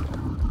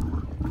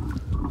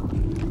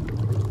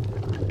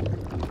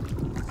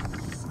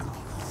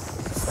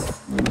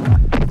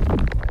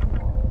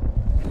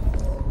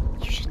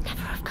 You should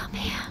never have come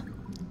here.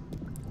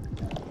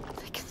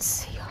 They can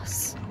see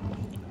us.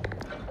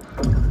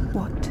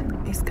 What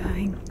is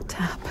going to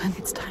happen?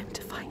 It's time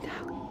to find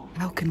out.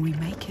 How can we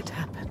make it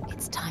happen?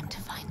 It's time to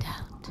find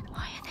out.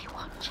 Why are they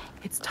watching?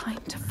 It's time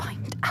to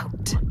find out.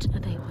 What are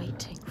they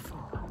waiting for?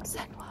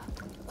 Senua,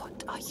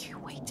 what are you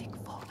waiting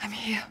for? I'm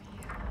here.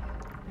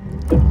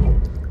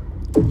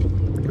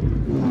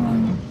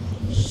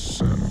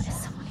 There's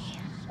someone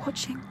here.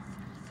 Watching.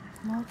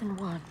 More than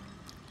one.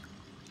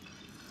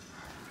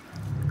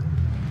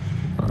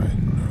 I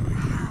know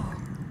you.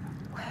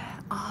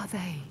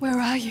 they? Where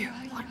are you?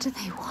 What do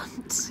they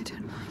want? I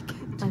don't like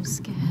it. I'm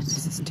scared.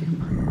 This is too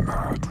much.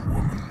 Mad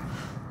woman.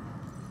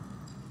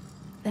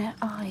 Their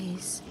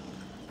eyes.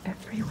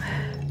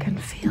 Everywhere can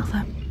feel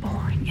them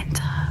boring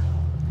into her.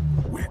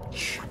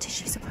 Witch. What is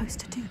she supposed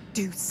to do?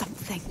 Do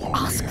something.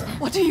 Ask them.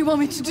 What do you want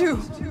me to do?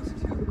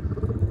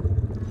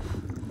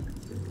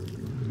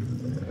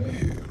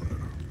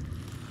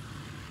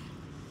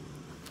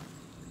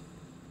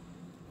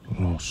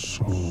 Lost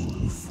soul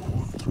who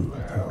fought through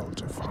hell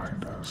to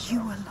find us. You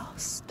were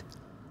lost.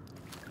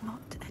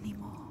 Not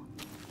anymore.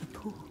 The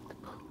pool.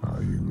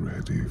 Are you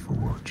ready for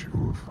what you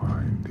will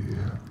find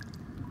here?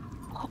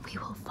 What we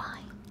will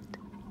find.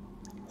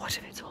 What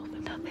if it's all for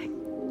nothing?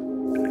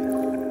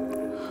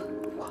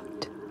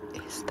 What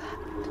is that?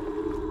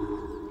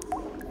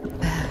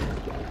 There.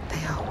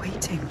 They are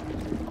waiting.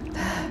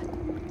 There.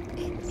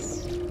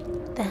 It's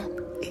them.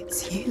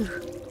 It's you.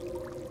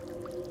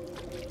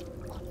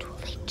 What will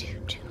they do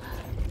to her?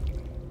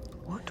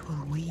 What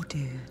will we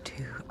do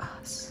to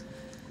us?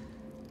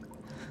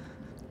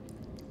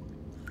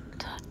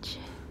 Touch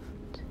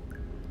it.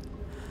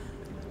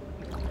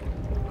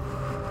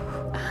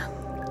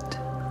 And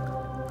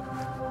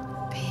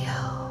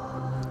feel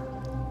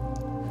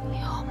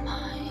You're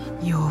mine.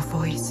 your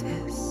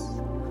voices.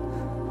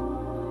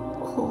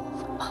 All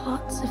the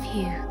parts of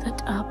you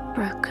that are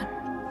broken.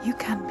 You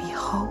can be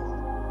whole.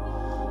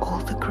 All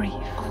the grief,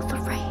 All the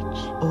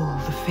rage. all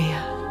the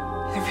fear.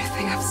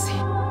 Everything I've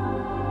seen,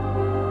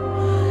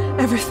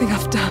 everything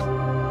I've done,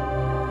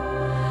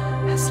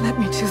 has led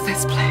me to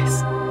this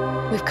place.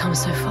 We've come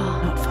so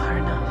far. Not far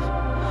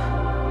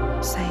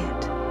enough. Say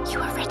it. You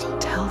are ready.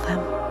 Tell them.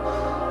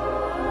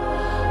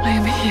 I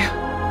am here.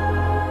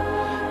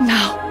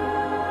 Now.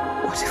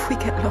 What if we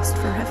get lost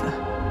forever?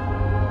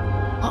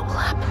 What will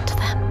happen to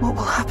them? What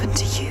will happen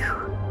to you?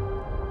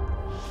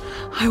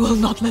 I will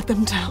not let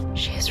them down.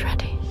 She is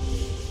ready.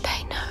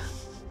 They know.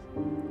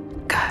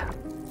 Go.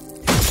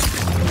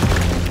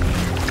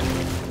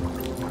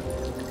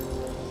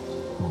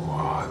 Who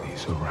are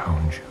these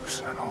around you,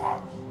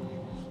 Senua?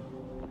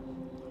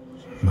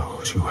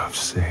 Those you have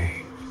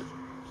saved.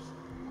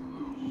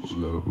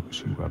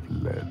 Those you have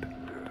led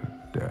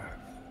to death.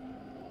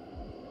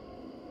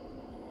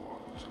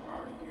 What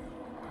are you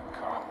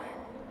becoming?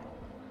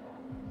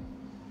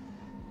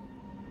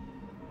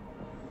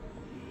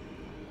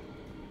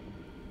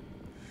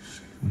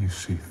 You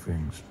see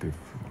things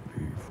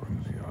differently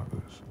from the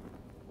others.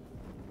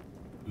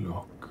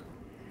 Look,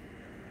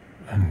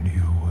 and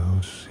you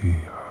will see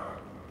her.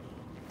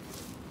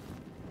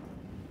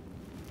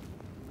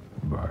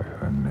 By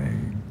her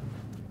name,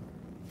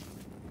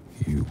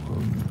 you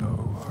will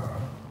know her.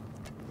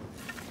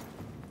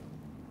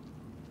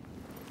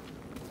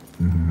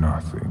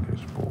 Nothing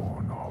is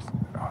born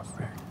of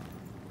nothing.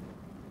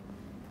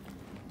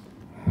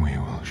 We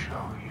will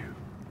show you.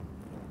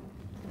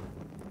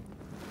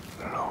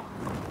 Look.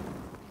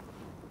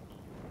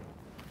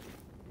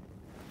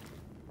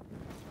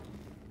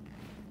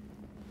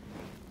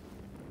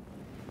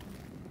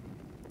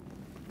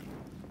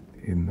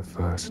 In the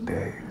first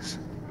days,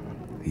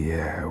 the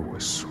air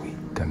was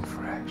sweet and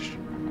fresh.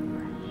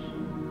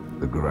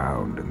 The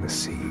ground and the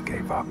sea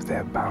gave up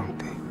their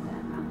bounty.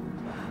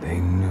 They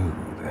knew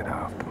that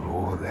after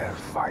all their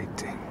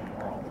fighting,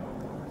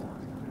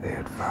 they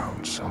had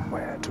found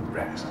somewhere to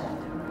rest,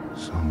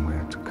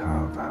 somewhere to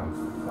carve out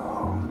a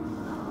home.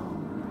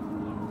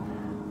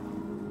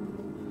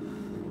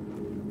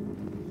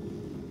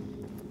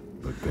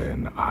 But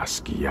then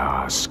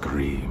Askia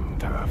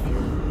screamed her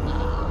fury.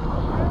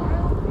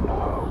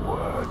 Her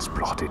words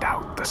blotted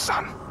out the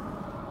sun.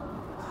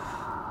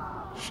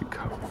 She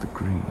covered the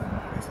green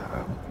with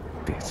her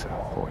bitter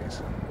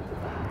poison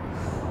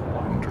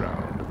and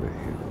drowned the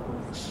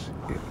hills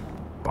in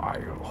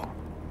bile.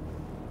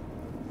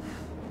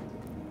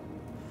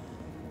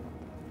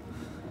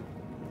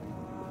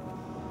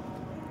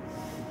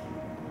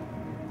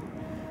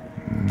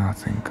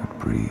 Nothing could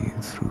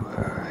breathe through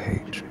her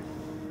hatred.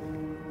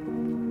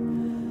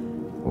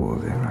 All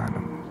their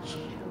animals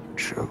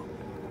choked.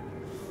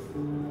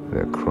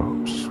 Their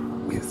crops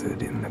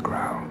withered in the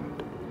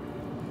ground.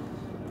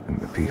 And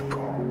the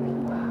people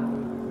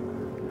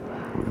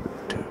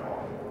withered too.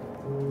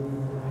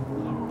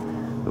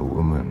 The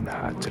woman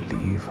had to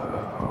leave her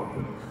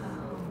home,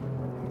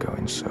 go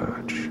in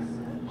search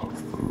of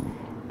food.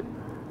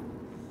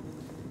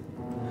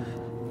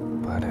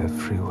 But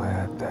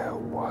everywhere there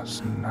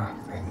was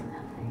nothing.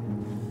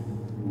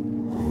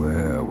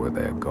 Where were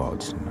their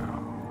gods now?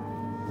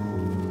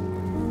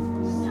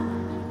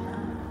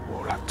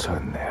 All had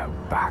turned their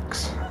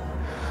backs.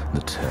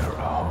 The terror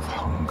of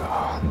hunger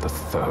and the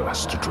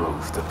thirst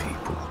drove the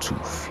people to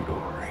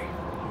fury.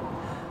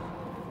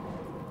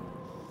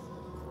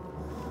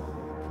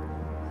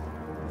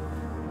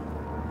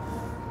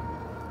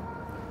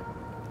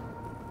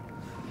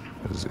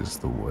 As is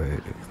the way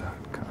of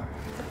that kind.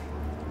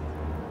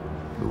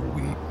 The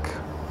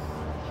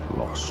weak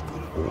lost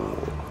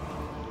all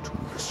to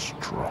the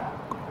strong.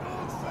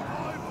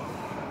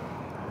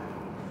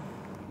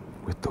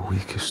 With the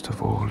weakest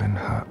of all in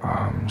her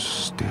arms,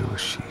 still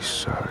she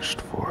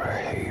searched for a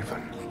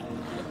haven.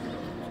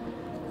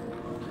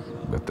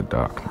 But the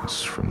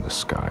darkness from the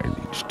sky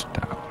reached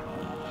down.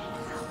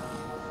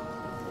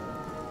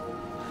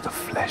 The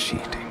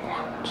flesh-eating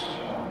ones,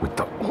 with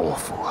the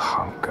awful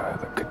hunger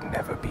that could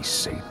never be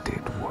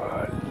sated,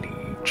 were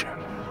legion.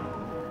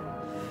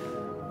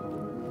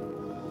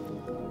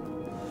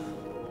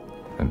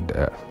 And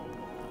death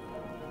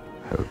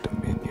held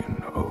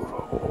dominion over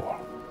all.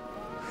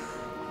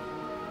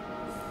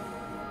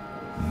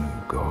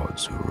 New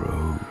gods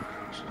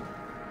arose,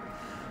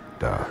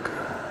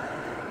 darker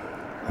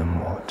and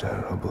more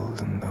terrible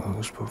than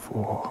those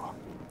before.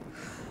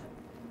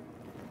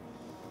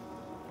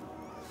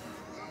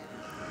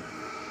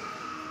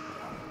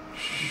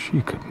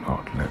 She could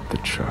not let the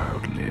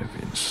child live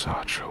in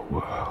such a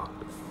world.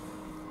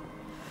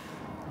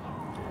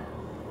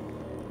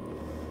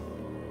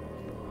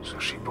 So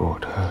she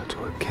brought her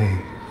to a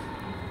cave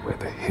where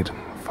the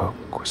hidden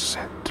folk were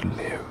set to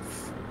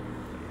live,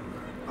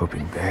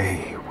 hoping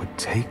they would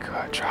take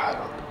her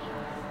child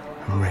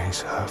and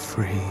raise her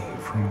free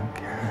from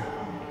care,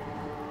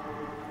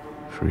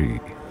 free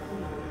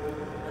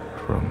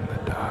from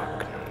the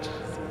darkness.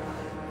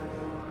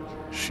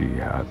 She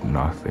had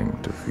nothing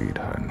to feed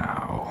her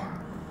now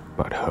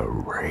but her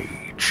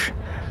rage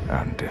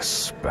and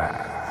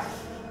despair.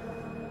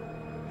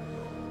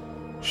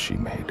 She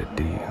made a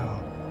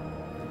deal.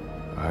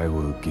 I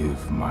will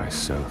give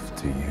myself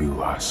to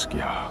you,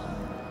 Askia,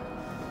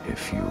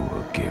 if you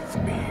will give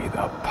me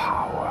the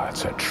power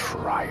to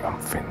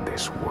triumph in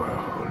this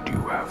world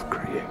you have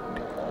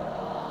created.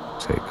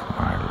 Take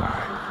my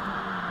life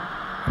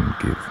and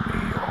give me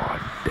your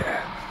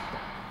death.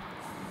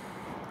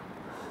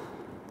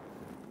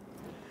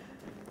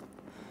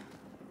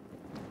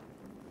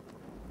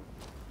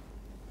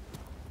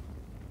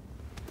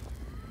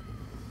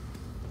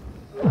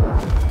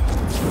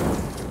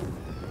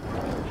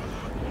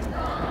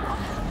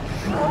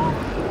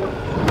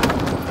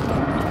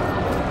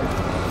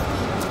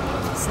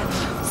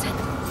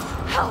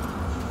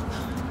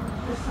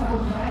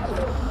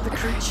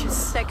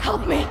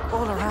 Help me!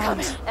 All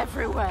around.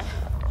 Everywhere.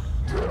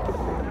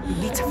 You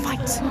need to fight.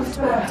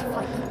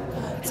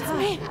 It's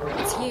me.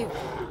 It's you.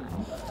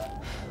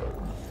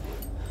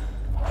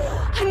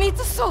 I need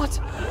the sword.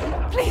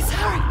 Please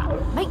hurry.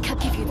 Make her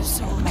give you the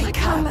sword. I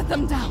can't let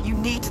them down. You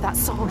need that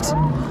sword.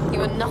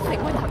 You are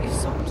nothing without your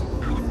sword.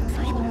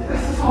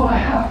 This is all I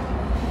have.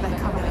 They're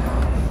coming.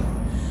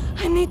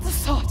 I need the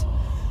sword.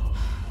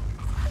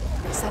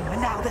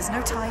 Senua, now. There's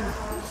no time.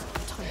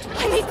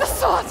 I need the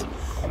sword.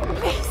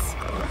 Please.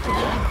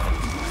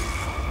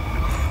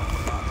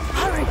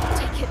 Hurry.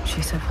 Take it.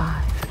 She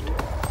survived.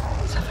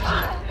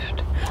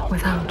 Survived.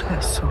 Without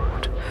her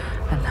sword.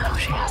 And now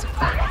she has it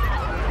back.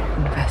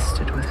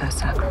 Invested with her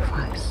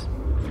sacrifice.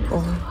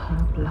 All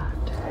her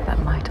blood that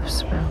might have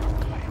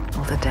spilled.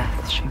 All the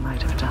deaths she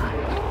might have died.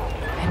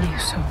 A new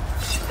sword.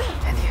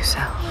 A new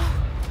self.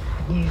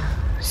 You,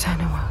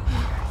 Senua,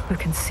 who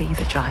can see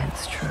the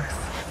giant's truth.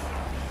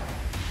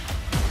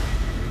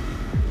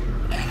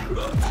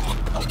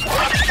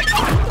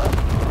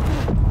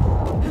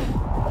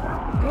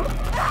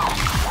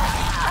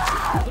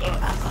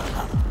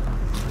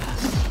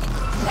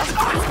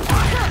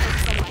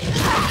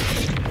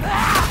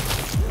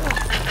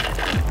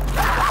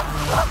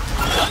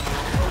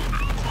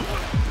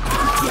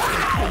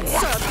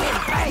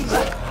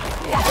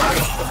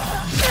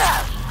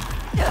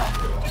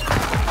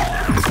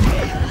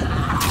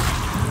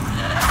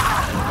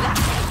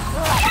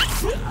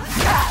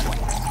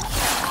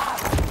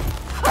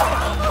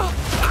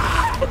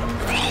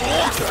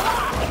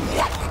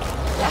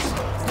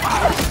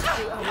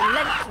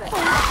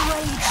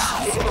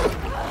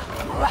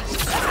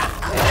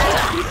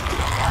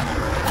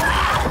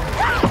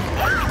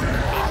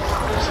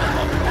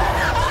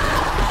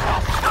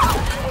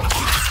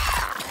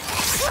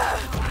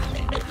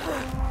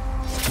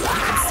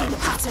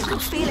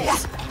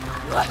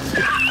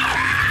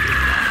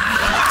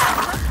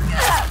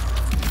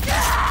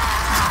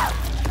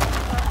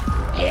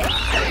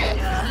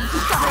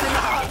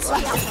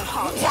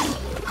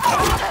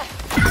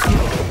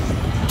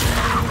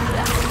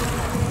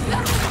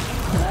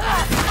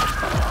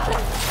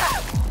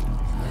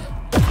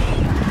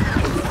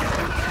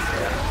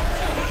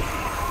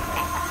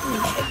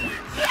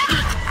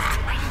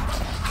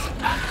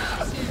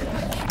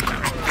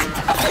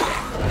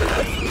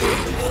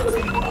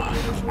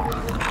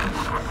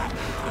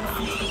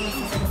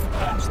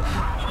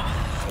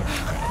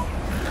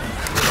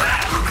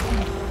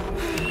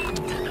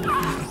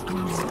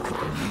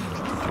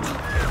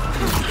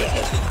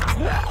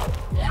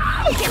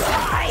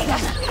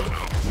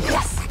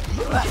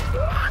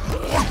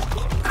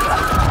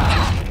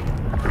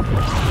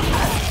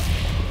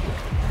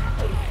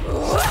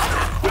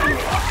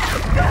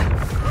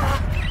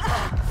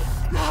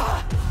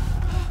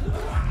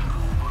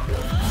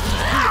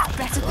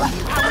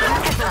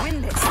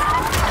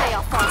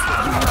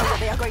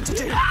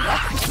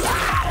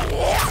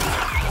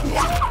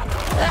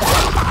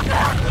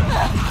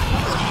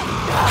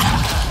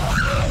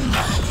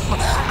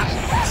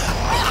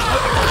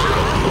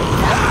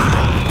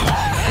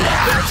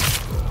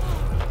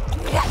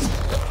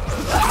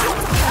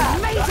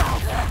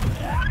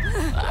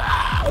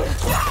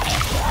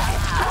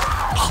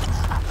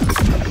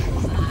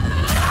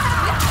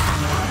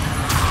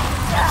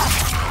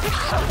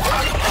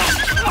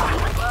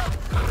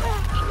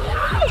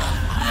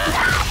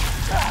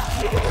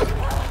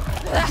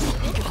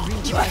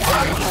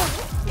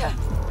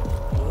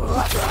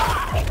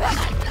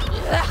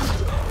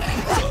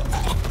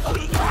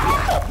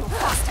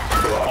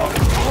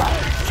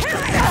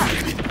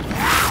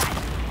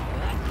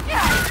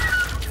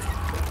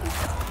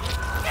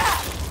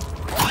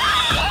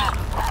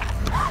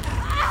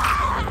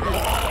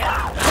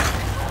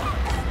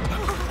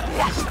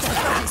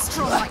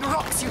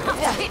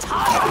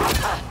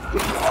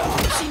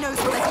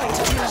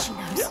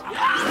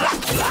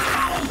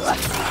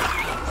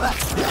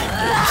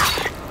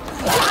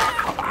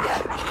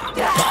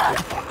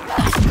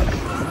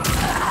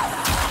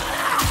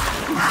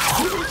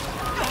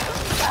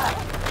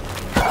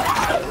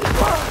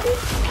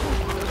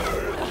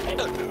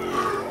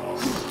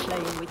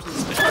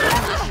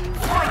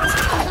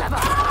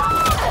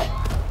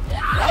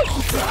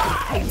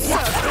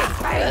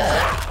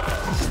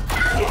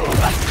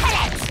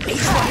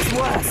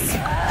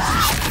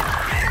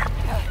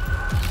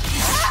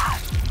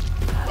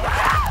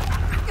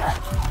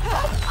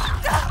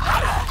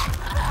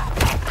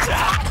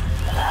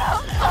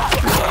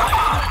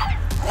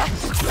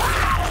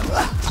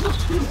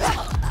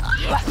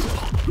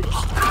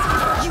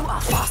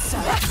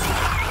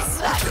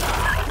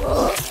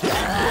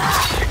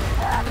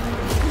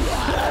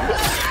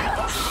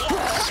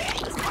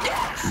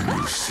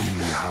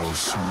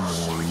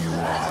 small you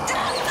are.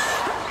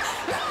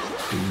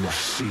 Do you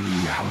see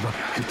how the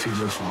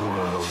pitiless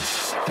world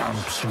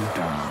stamps you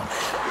down?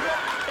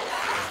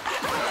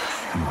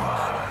 You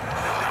are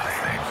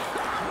nothing.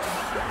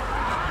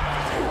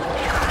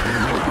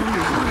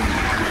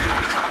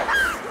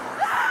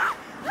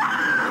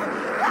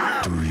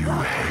 Do you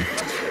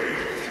hate?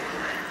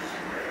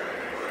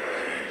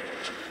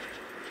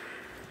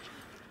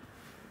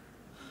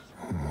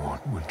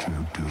 What would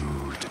you do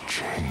to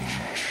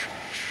change?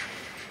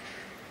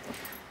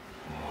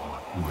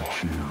 What would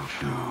you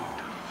do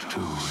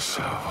to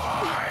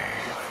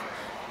survive?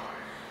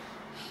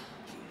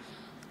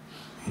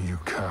 You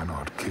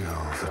cannot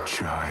kill the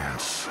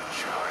giants.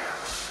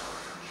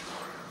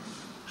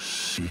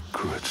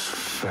 Secrets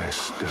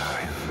fester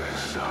in the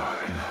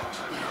darkness.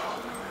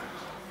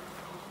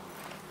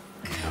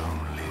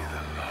 Only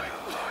the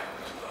light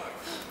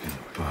can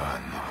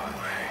burn them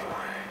away.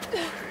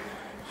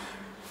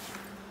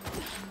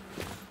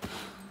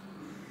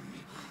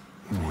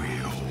 We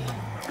all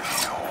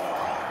know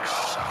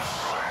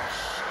somewhere.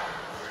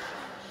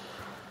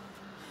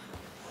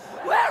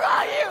 Where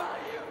are you?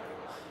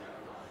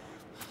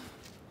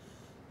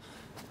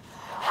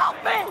 Help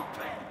me!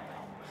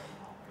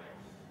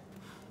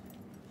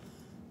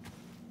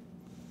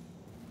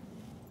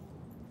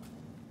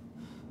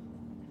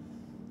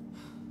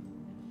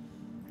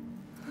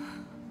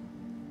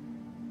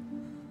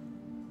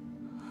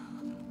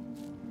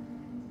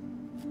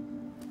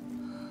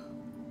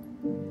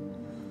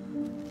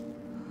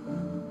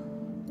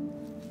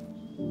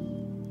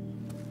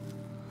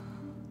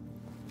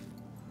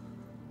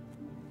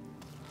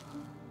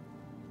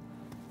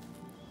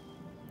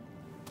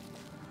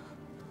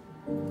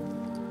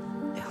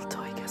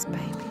 Iltauga's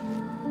baby.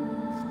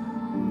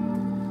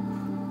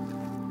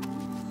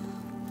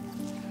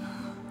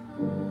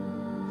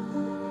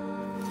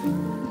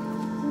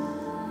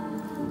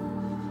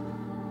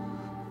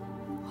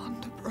 On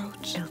the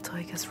brooch.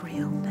 Iltauga's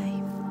real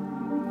name.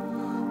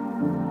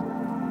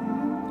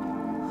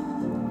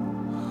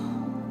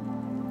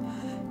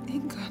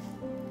 Ingunn.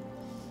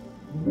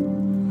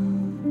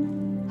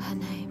 Her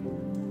name.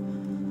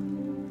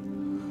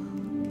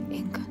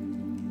 Ingunn.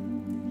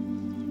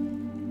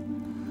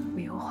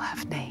 We all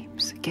have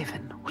names,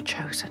 given or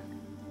chosen.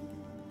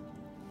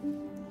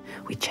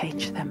 We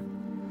change them,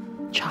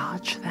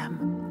 charge them,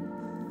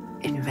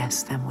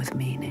 invest them with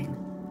meaning.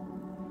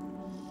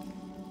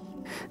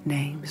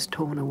 Names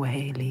torn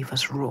away leave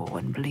us raw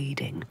and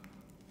bleeding.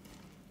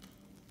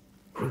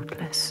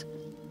 Rootless,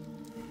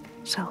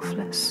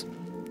 selfless.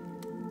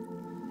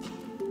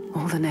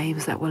 All the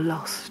names that were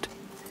lost,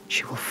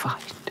 she will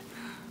find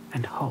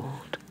and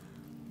hold.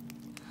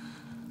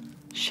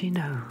 She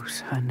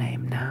knows her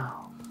name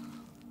now.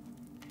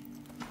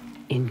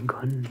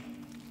 Ingunn.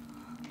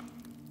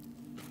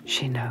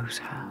 She knows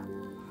her.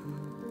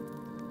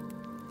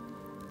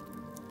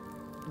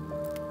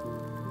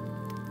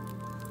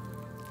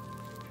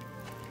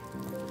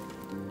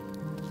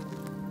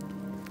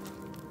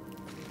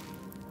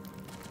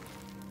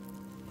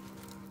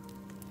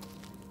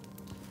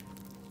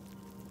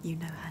 You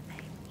know her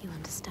name. You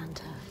understand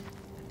her.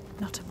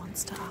 Not a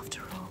monster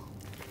after all.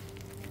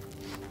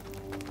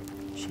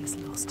 She's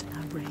lost in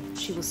her rage.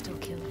 She will still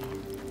kill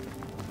you.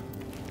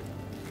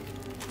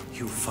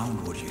 You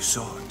found what you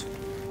sought.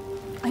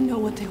 I know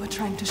what they were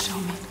trying to show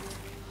me.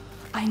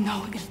 I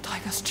know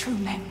Iltauga's true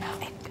name now.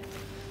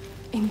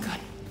 Ingunn.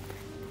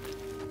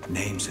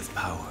 Names of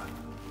power.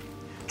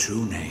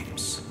 True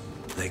names.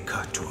 They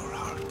cut to our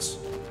hearts.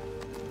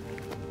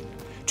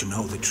 To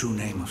know the true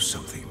name of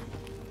something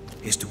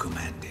is to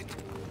command it.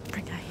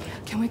 Bring her here.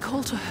 Can we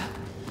call to her,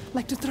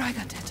 like the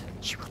Drauga did?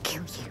 She will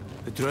kill you.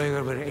 The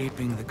Drauga were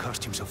aping the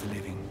costumes of the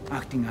living,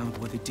 acting out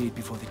what they did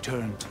before they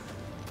turned.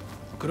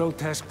 A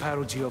grotesque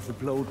parody of the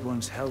blowed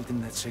ones held in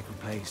that sacred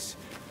place.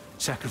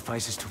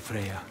 Sacrifices to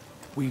Freya.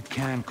 We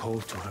can call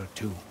to her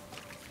too.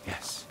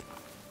 Yes.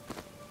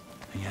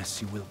 And yes,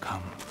 she will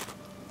come.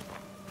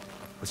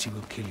 But she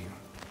will kill you.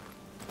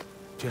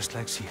 Just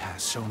like she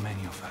has so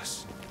many of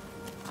us.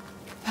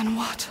 Then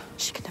what?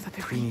 She can never be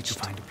reached. We need to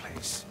find a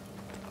place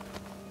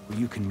where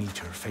you can meet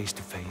her face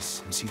to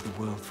face and see the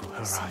world through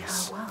her eyes.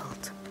 See our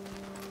world.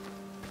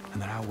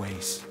 And there are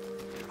ways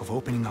of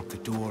opening up the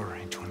door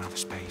into another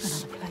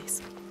space. Another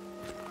place.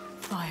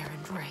 Fire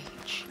and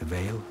rage. The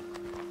veil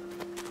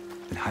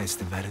that hides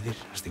the Verdir,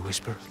 as they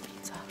whisper.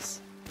 Leads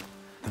us.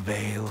 The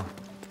veil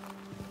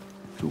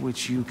through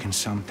which you can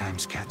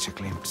sometimes catch a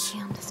glimpse. She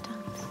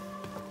understands.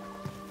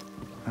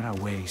 There are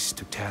ways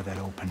to tear that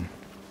open.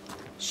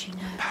 She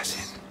knows. Pass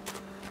in.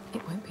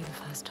 It won't be the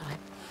first time.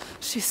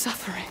 She's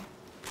suffering.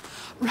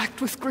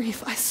 Racked with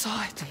grief, I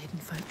saw it. The hidden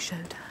folk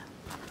showed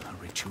her. A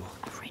ritual.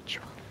 A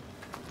ritual.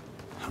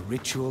 A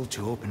ritual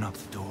to open up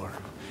the door.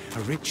 A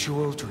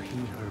ritual to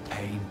heal her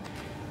pain.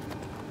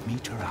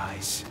 Meet her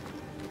eyes.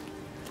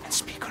 And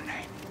speak her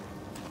name.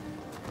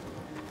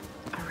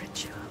 A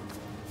ritual.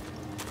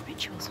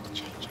 Rituals will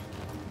change it.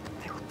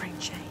 They will bring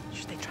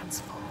change. They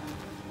transform.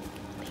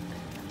 They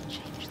move and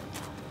change the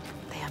world.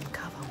 They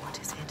uncover what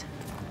is hidden.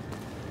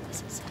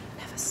 Is it so?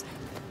 Never so.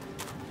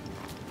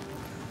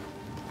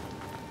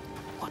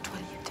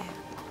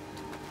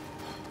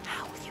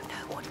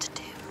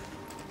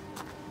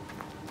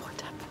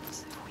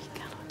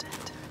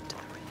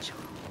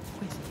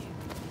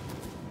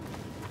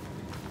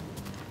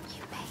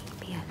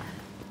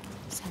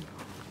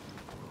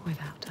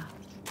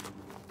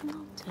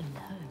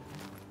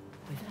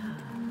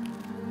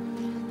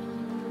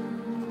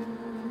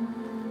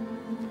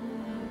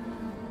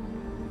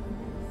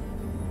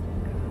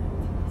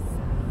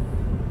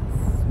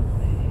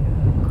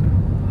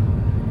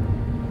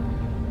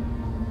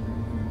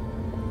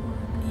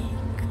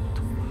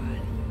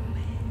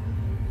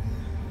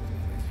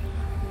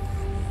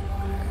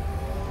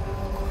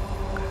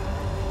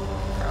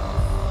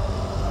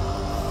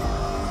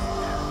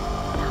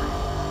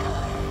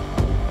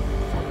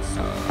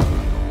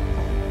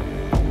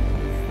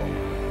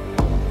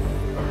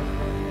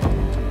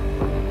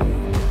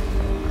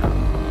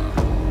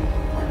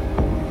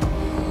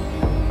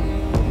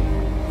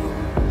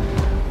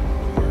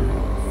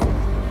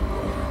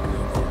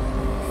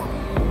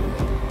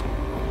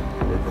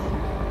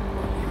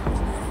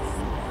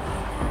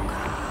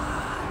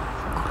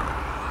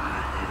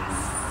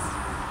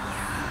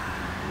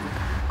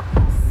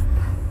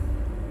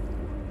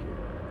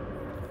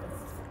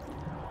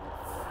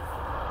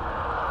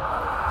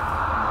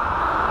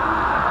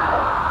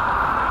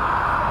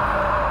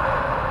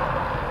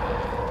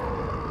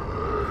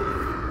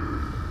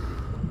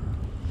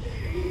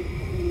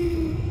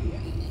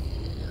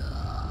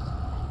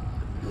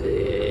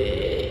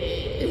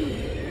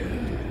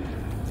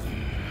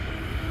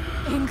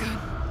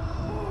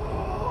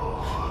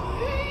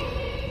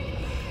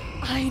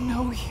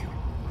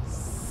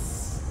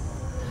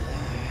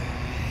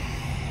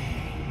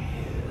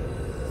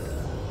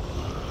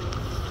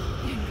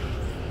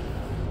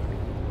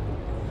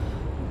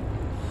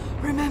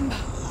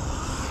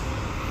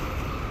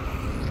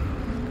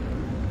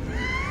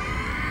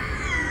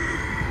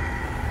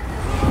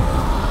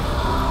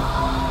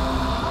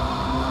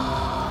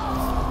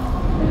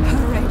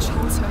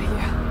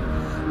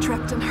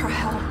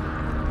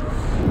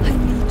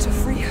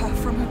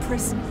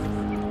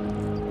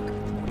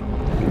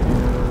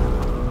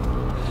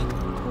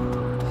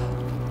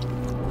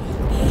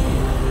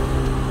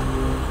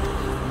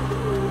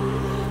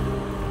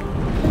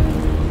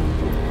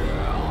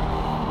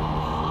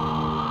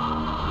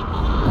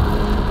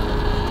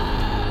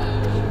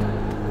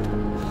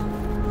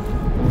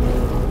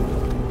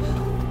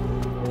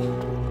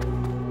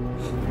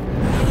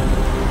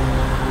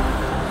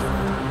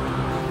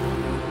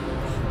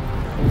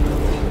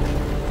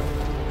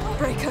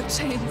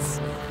 chains.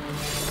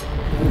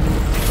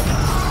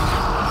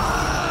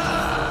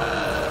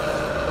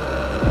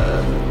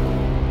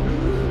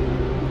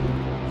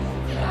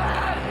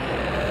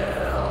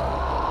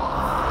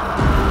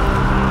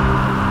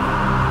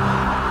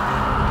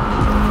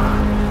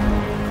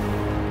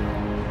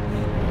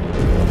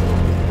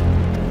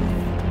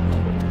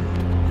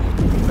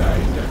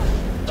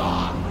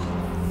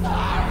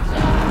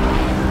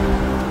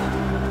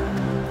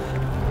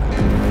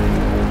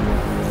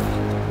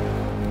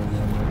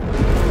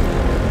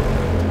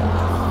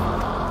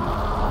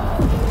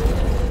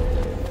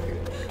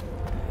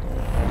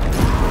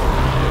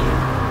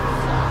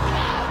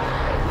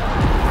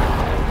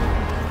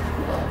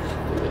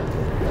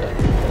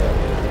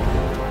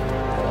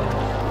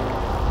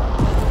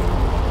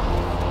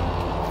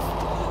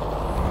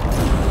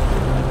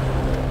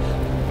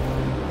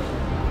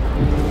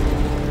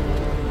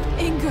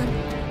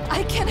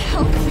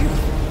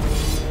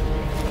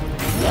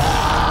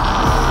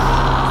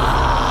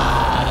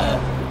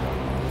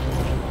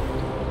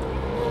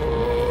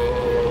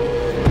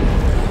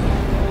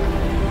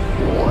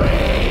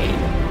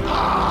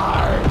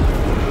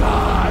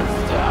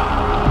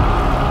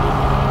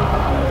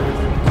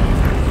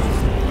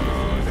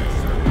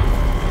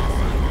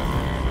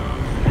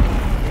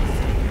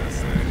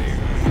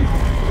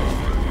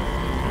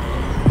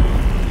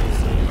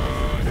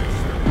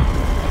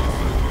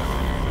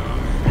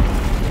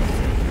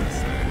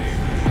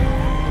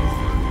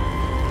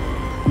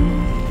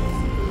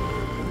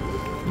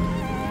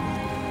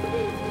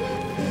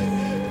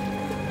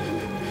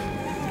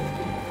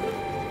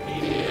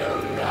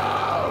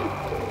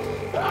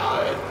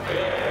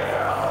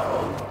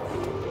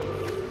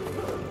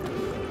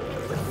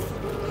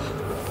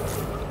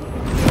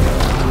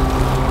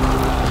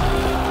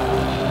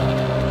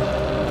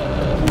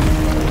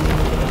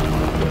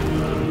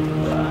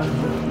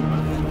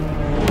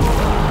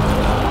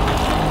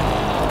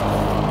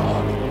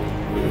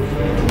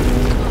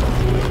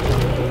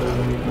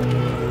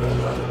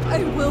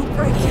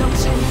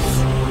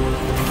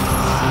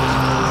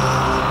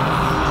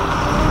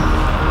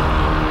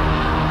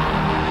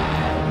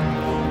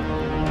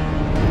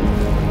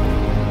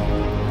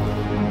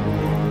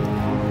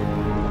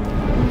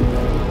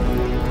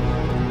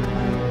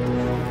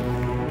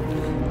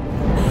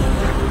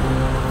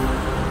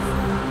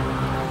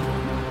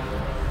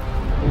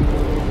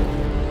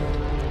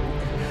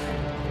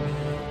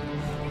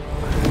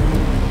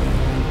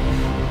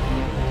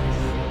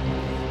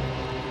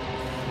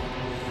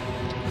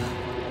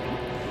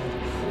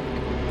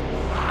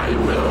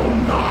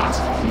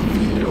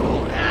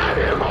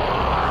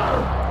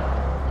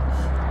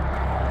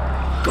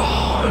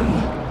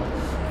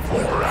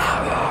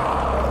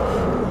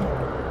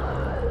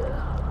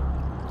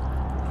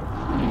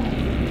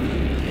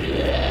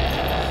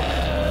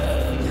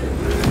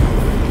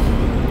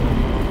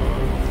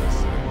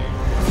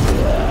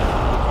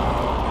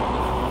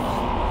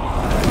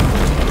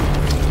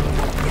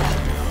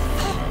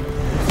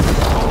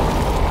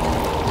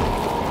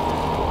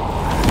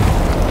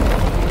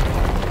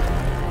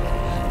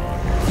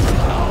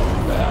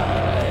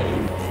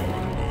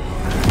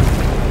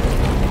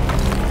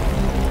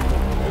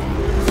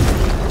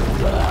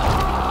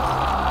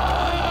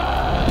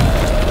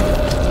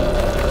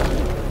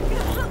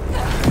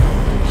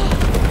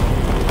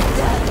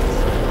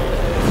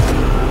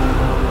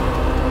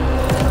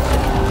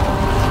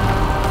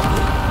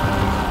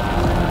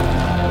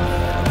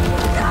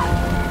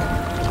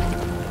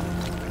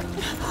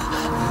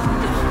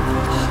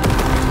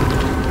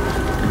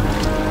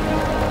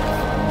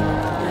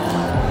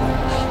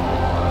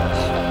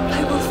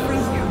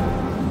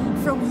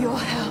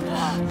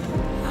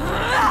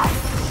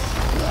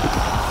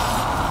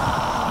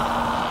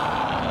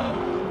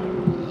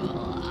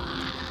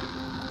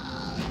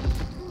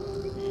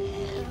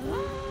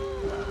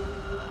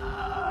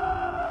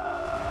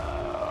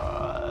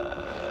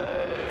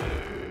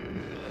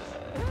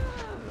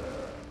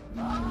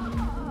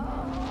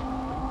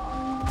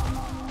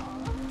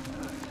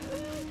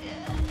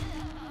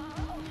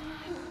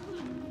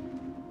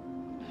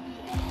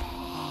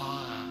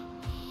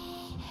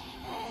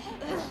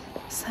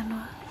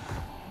 Senua.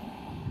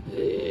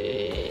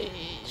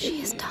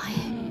 She is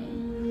dying.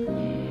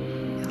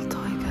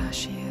 Iltauga,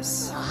 she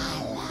is in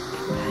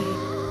pain.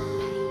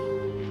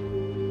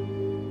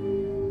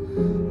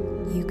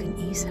 You can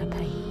ease her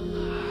pain.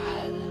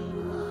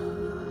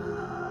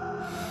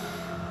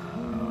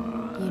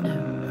 You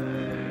know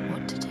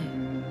what to do.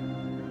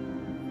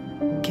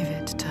 Give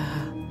it to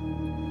her.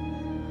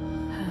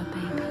 Her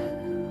baby.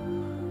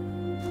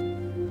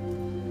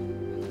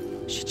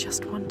 She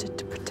just wanted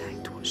to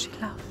protect what she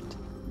loved.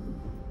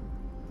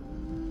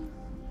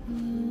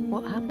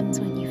 What happens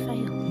when you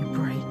fail? You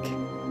break.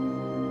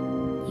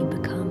 You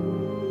become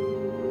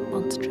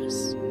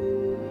monstrous.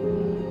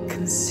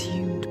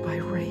 Consumed by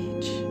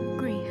rage.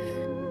 Grief.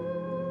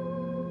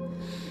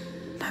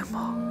 No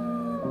more.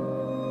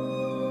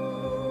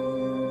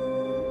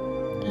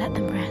 Let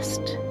them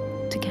rest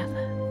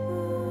together.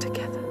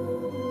 Together.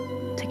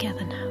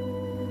 Together now.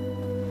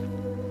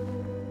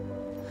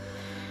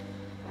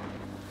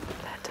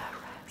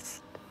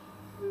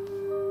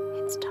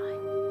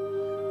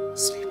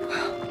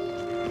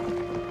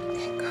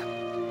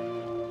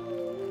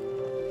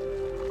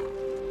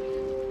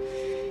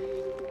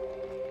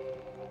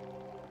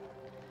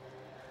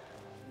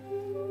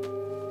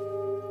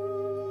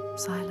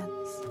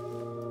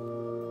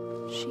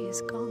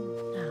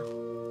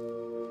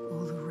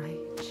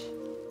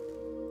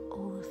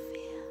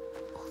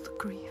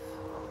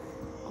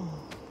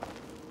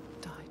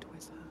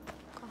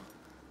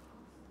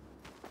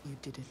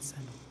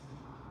 Senua.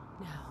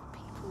 Now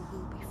people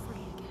will be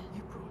free again.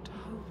 You brought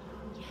hope.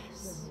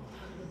 Yes.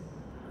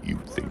 You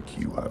think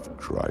you have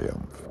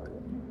triumphed,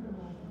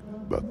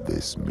 but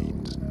this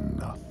means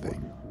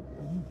nothing.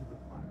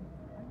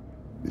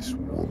 This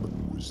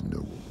woman was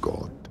no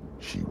god.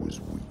 She was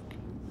weak,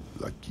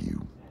 like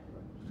you.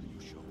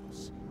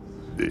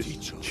 This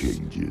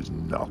changes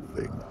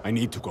nothing. I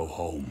need to go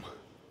home.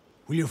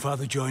 Will your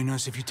father join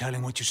us if you tell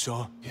him what you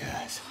saw?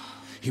 Yes.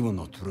 He will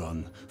not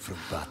run from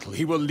battle.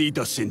 He will lead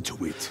us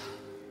into it.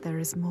 There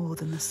is more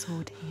than the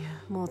sword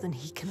here. More than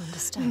he can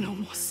understand. No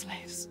more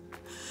slaves.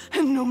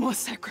 And no more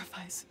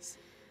sacrifices.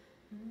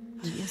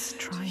 He is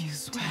trying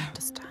to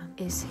understand.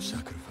 Is he?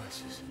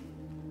 Sacrifices.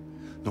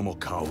 No more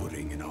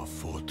cowering in our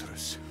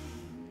fortress.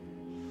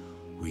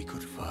 We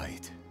could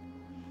fight.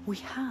 We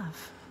have,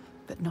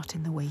 but not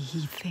in the way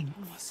he thinks.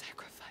 No more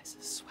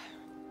sacrifices, swear.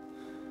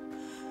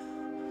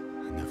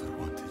 I never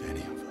wanted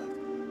any of that.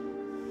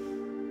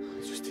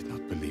 I just did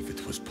not believe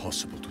it was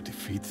possible to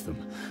defeat them.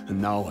 And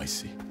now I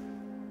see.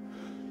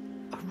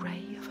 A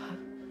ray of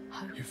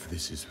hope. If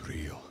this is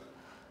real,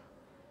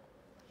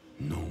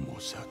 no more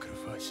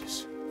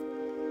sacrifices.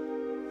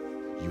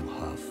 You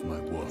have my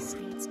word. This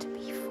needs to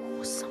be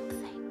for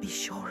something. Be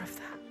sure of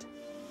that.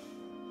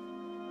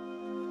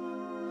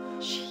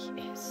 She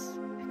is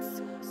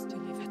exhausted. To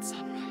leave at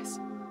sunrise.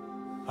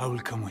 I will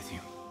come with you.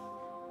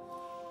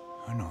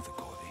 I know the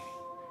Gordy,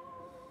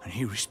 and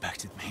he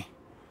respected me.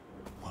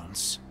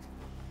 Once.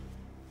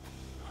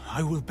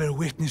 I will bear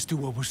witness to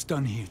what was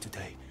done here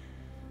today.